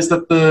surprised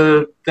that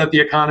the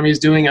economy is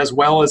doing as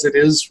well as it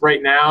is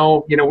right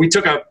now. We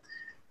took a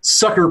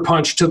sucker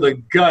punch to the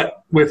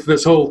gut with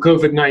this whole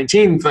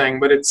COVID-19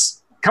 thing, but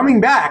it's coming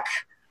back.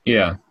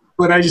 Yeah.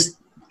 But I just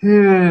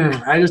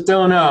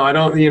don't know. I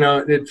don't,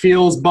 it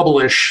feels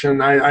bubblish,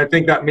 and I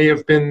think that may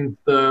have been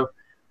the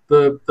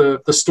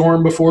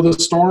storm before the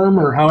storm,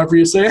 or however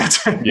you say it.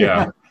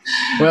 Yeah.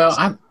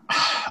 Well,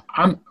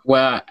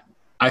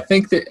 I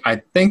think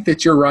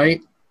that you're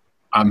right.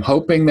 I'm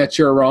hoping that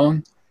you're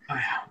wrong,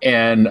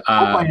 and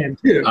I am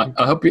too.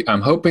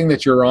 I'm hoping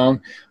that you're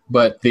wrong.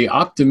 But the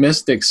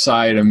optimistic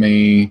side of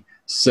me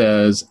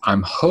says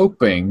I'm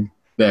hoping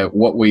that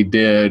what we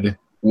did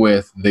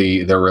with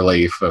the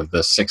relief of the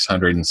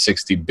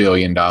 $660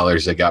 billion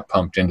that got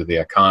pumped into the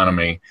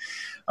economy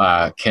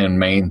can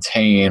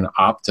maintain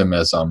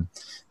optimism,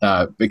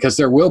 because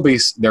there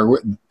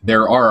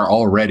are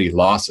already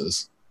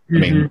losses. I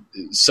mean,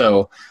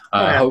 so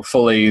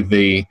hopefully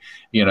it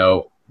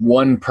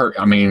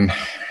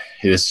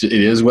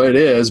is what it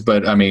is,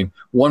 but I mean,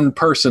 one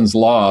person's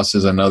loss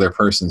is another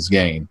person's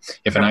gain.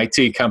 If an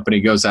IT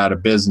company goes out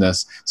of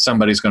business,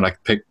 somebody has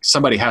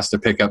to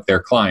pick up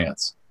their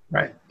clients.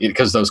 Right.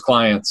 Because those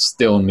clients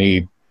still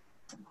need,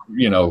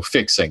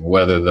 fixing,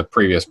 whether the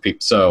previous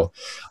people. So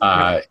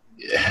I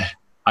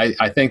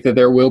think that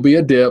there will be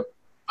a dip.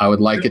 I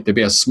would like it to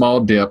be a small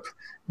dip.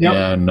 Yep.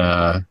 And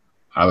I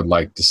would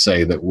like to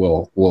say that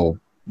we'll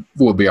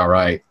be all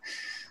right.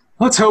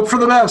 Let's hope for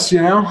the best,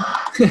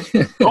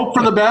 Hope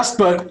for the best,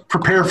 but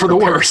prepare for the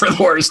worst. For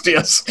the worst,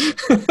 yes.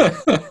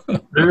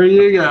 There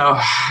you go.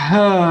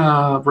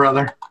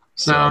 Brother.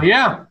 So,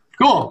 yeah.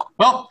 Cool.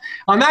 Well,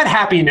 on that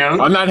happy note,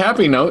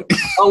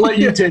 I'll let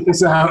you take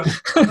us out.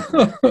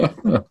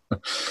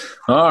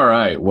 All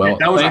right. Well,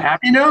 that was a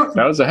happy note?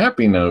 That was a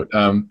happy note.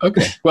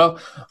 Okay. Well,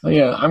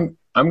 yeah,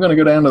 I'm going to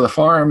go down to the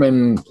farm,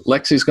 and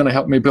Lexi's going to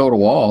help me build a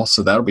wall,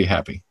 so that'll be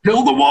happy.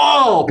 Build the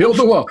wall. We're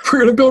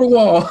going to build a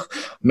wall.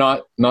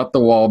 Not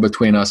the wall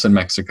between us and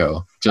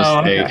Mexico.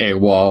 Just a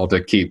wall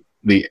to keep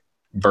the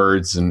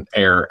birds and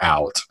air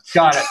out.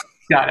 Got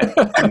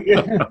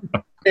it.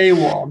 A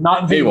wall,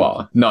 not the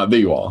wall. Not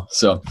the wall.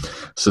 So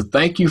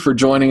thank you for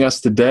joining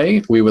us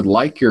today. We would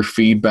like your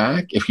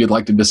feedback. If you'd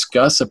like to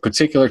discuss a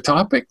particular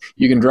topic,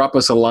 you can drop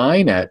us a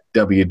line at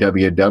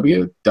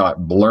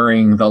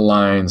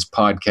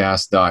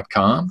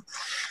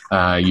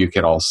www.blurringthelinespodcast.com. You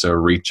can also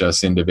reach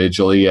us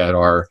individually at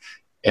our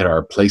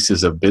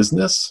places of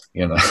business,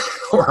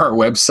 or our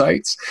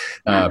websites.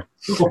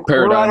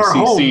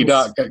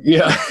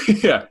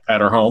 ParadigmCC.com.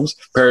 At our homes.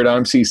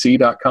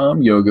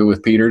 ParadigmCC.com,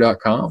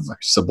 YogaWithPeter.com,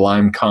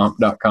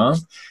 SublimeComp.com.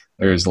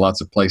 There's lots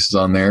of places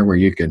on there where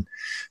you can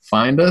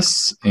find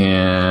us.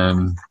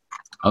 And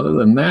other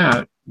than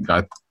that,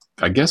 I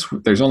guess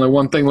there's only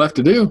one thing left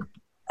to do.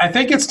 I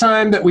think it's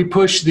time that we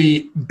push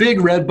the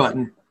big red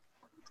button.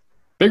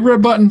 Big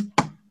red button.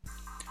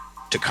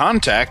 To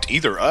contact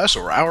either us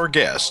or our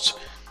guests,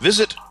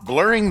 visit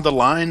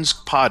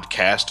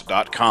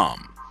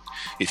blurringthelinespodcast.com.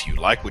 If you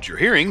like what you're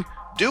hearing,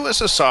 do us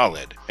a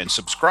solid and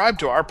subscribe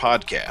to our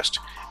podcast,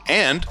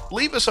 and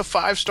leave us a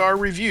 5-star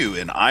review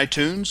in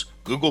iTunes,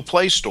 Google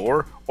Play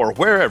Store, or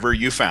wherever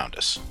you found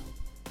us.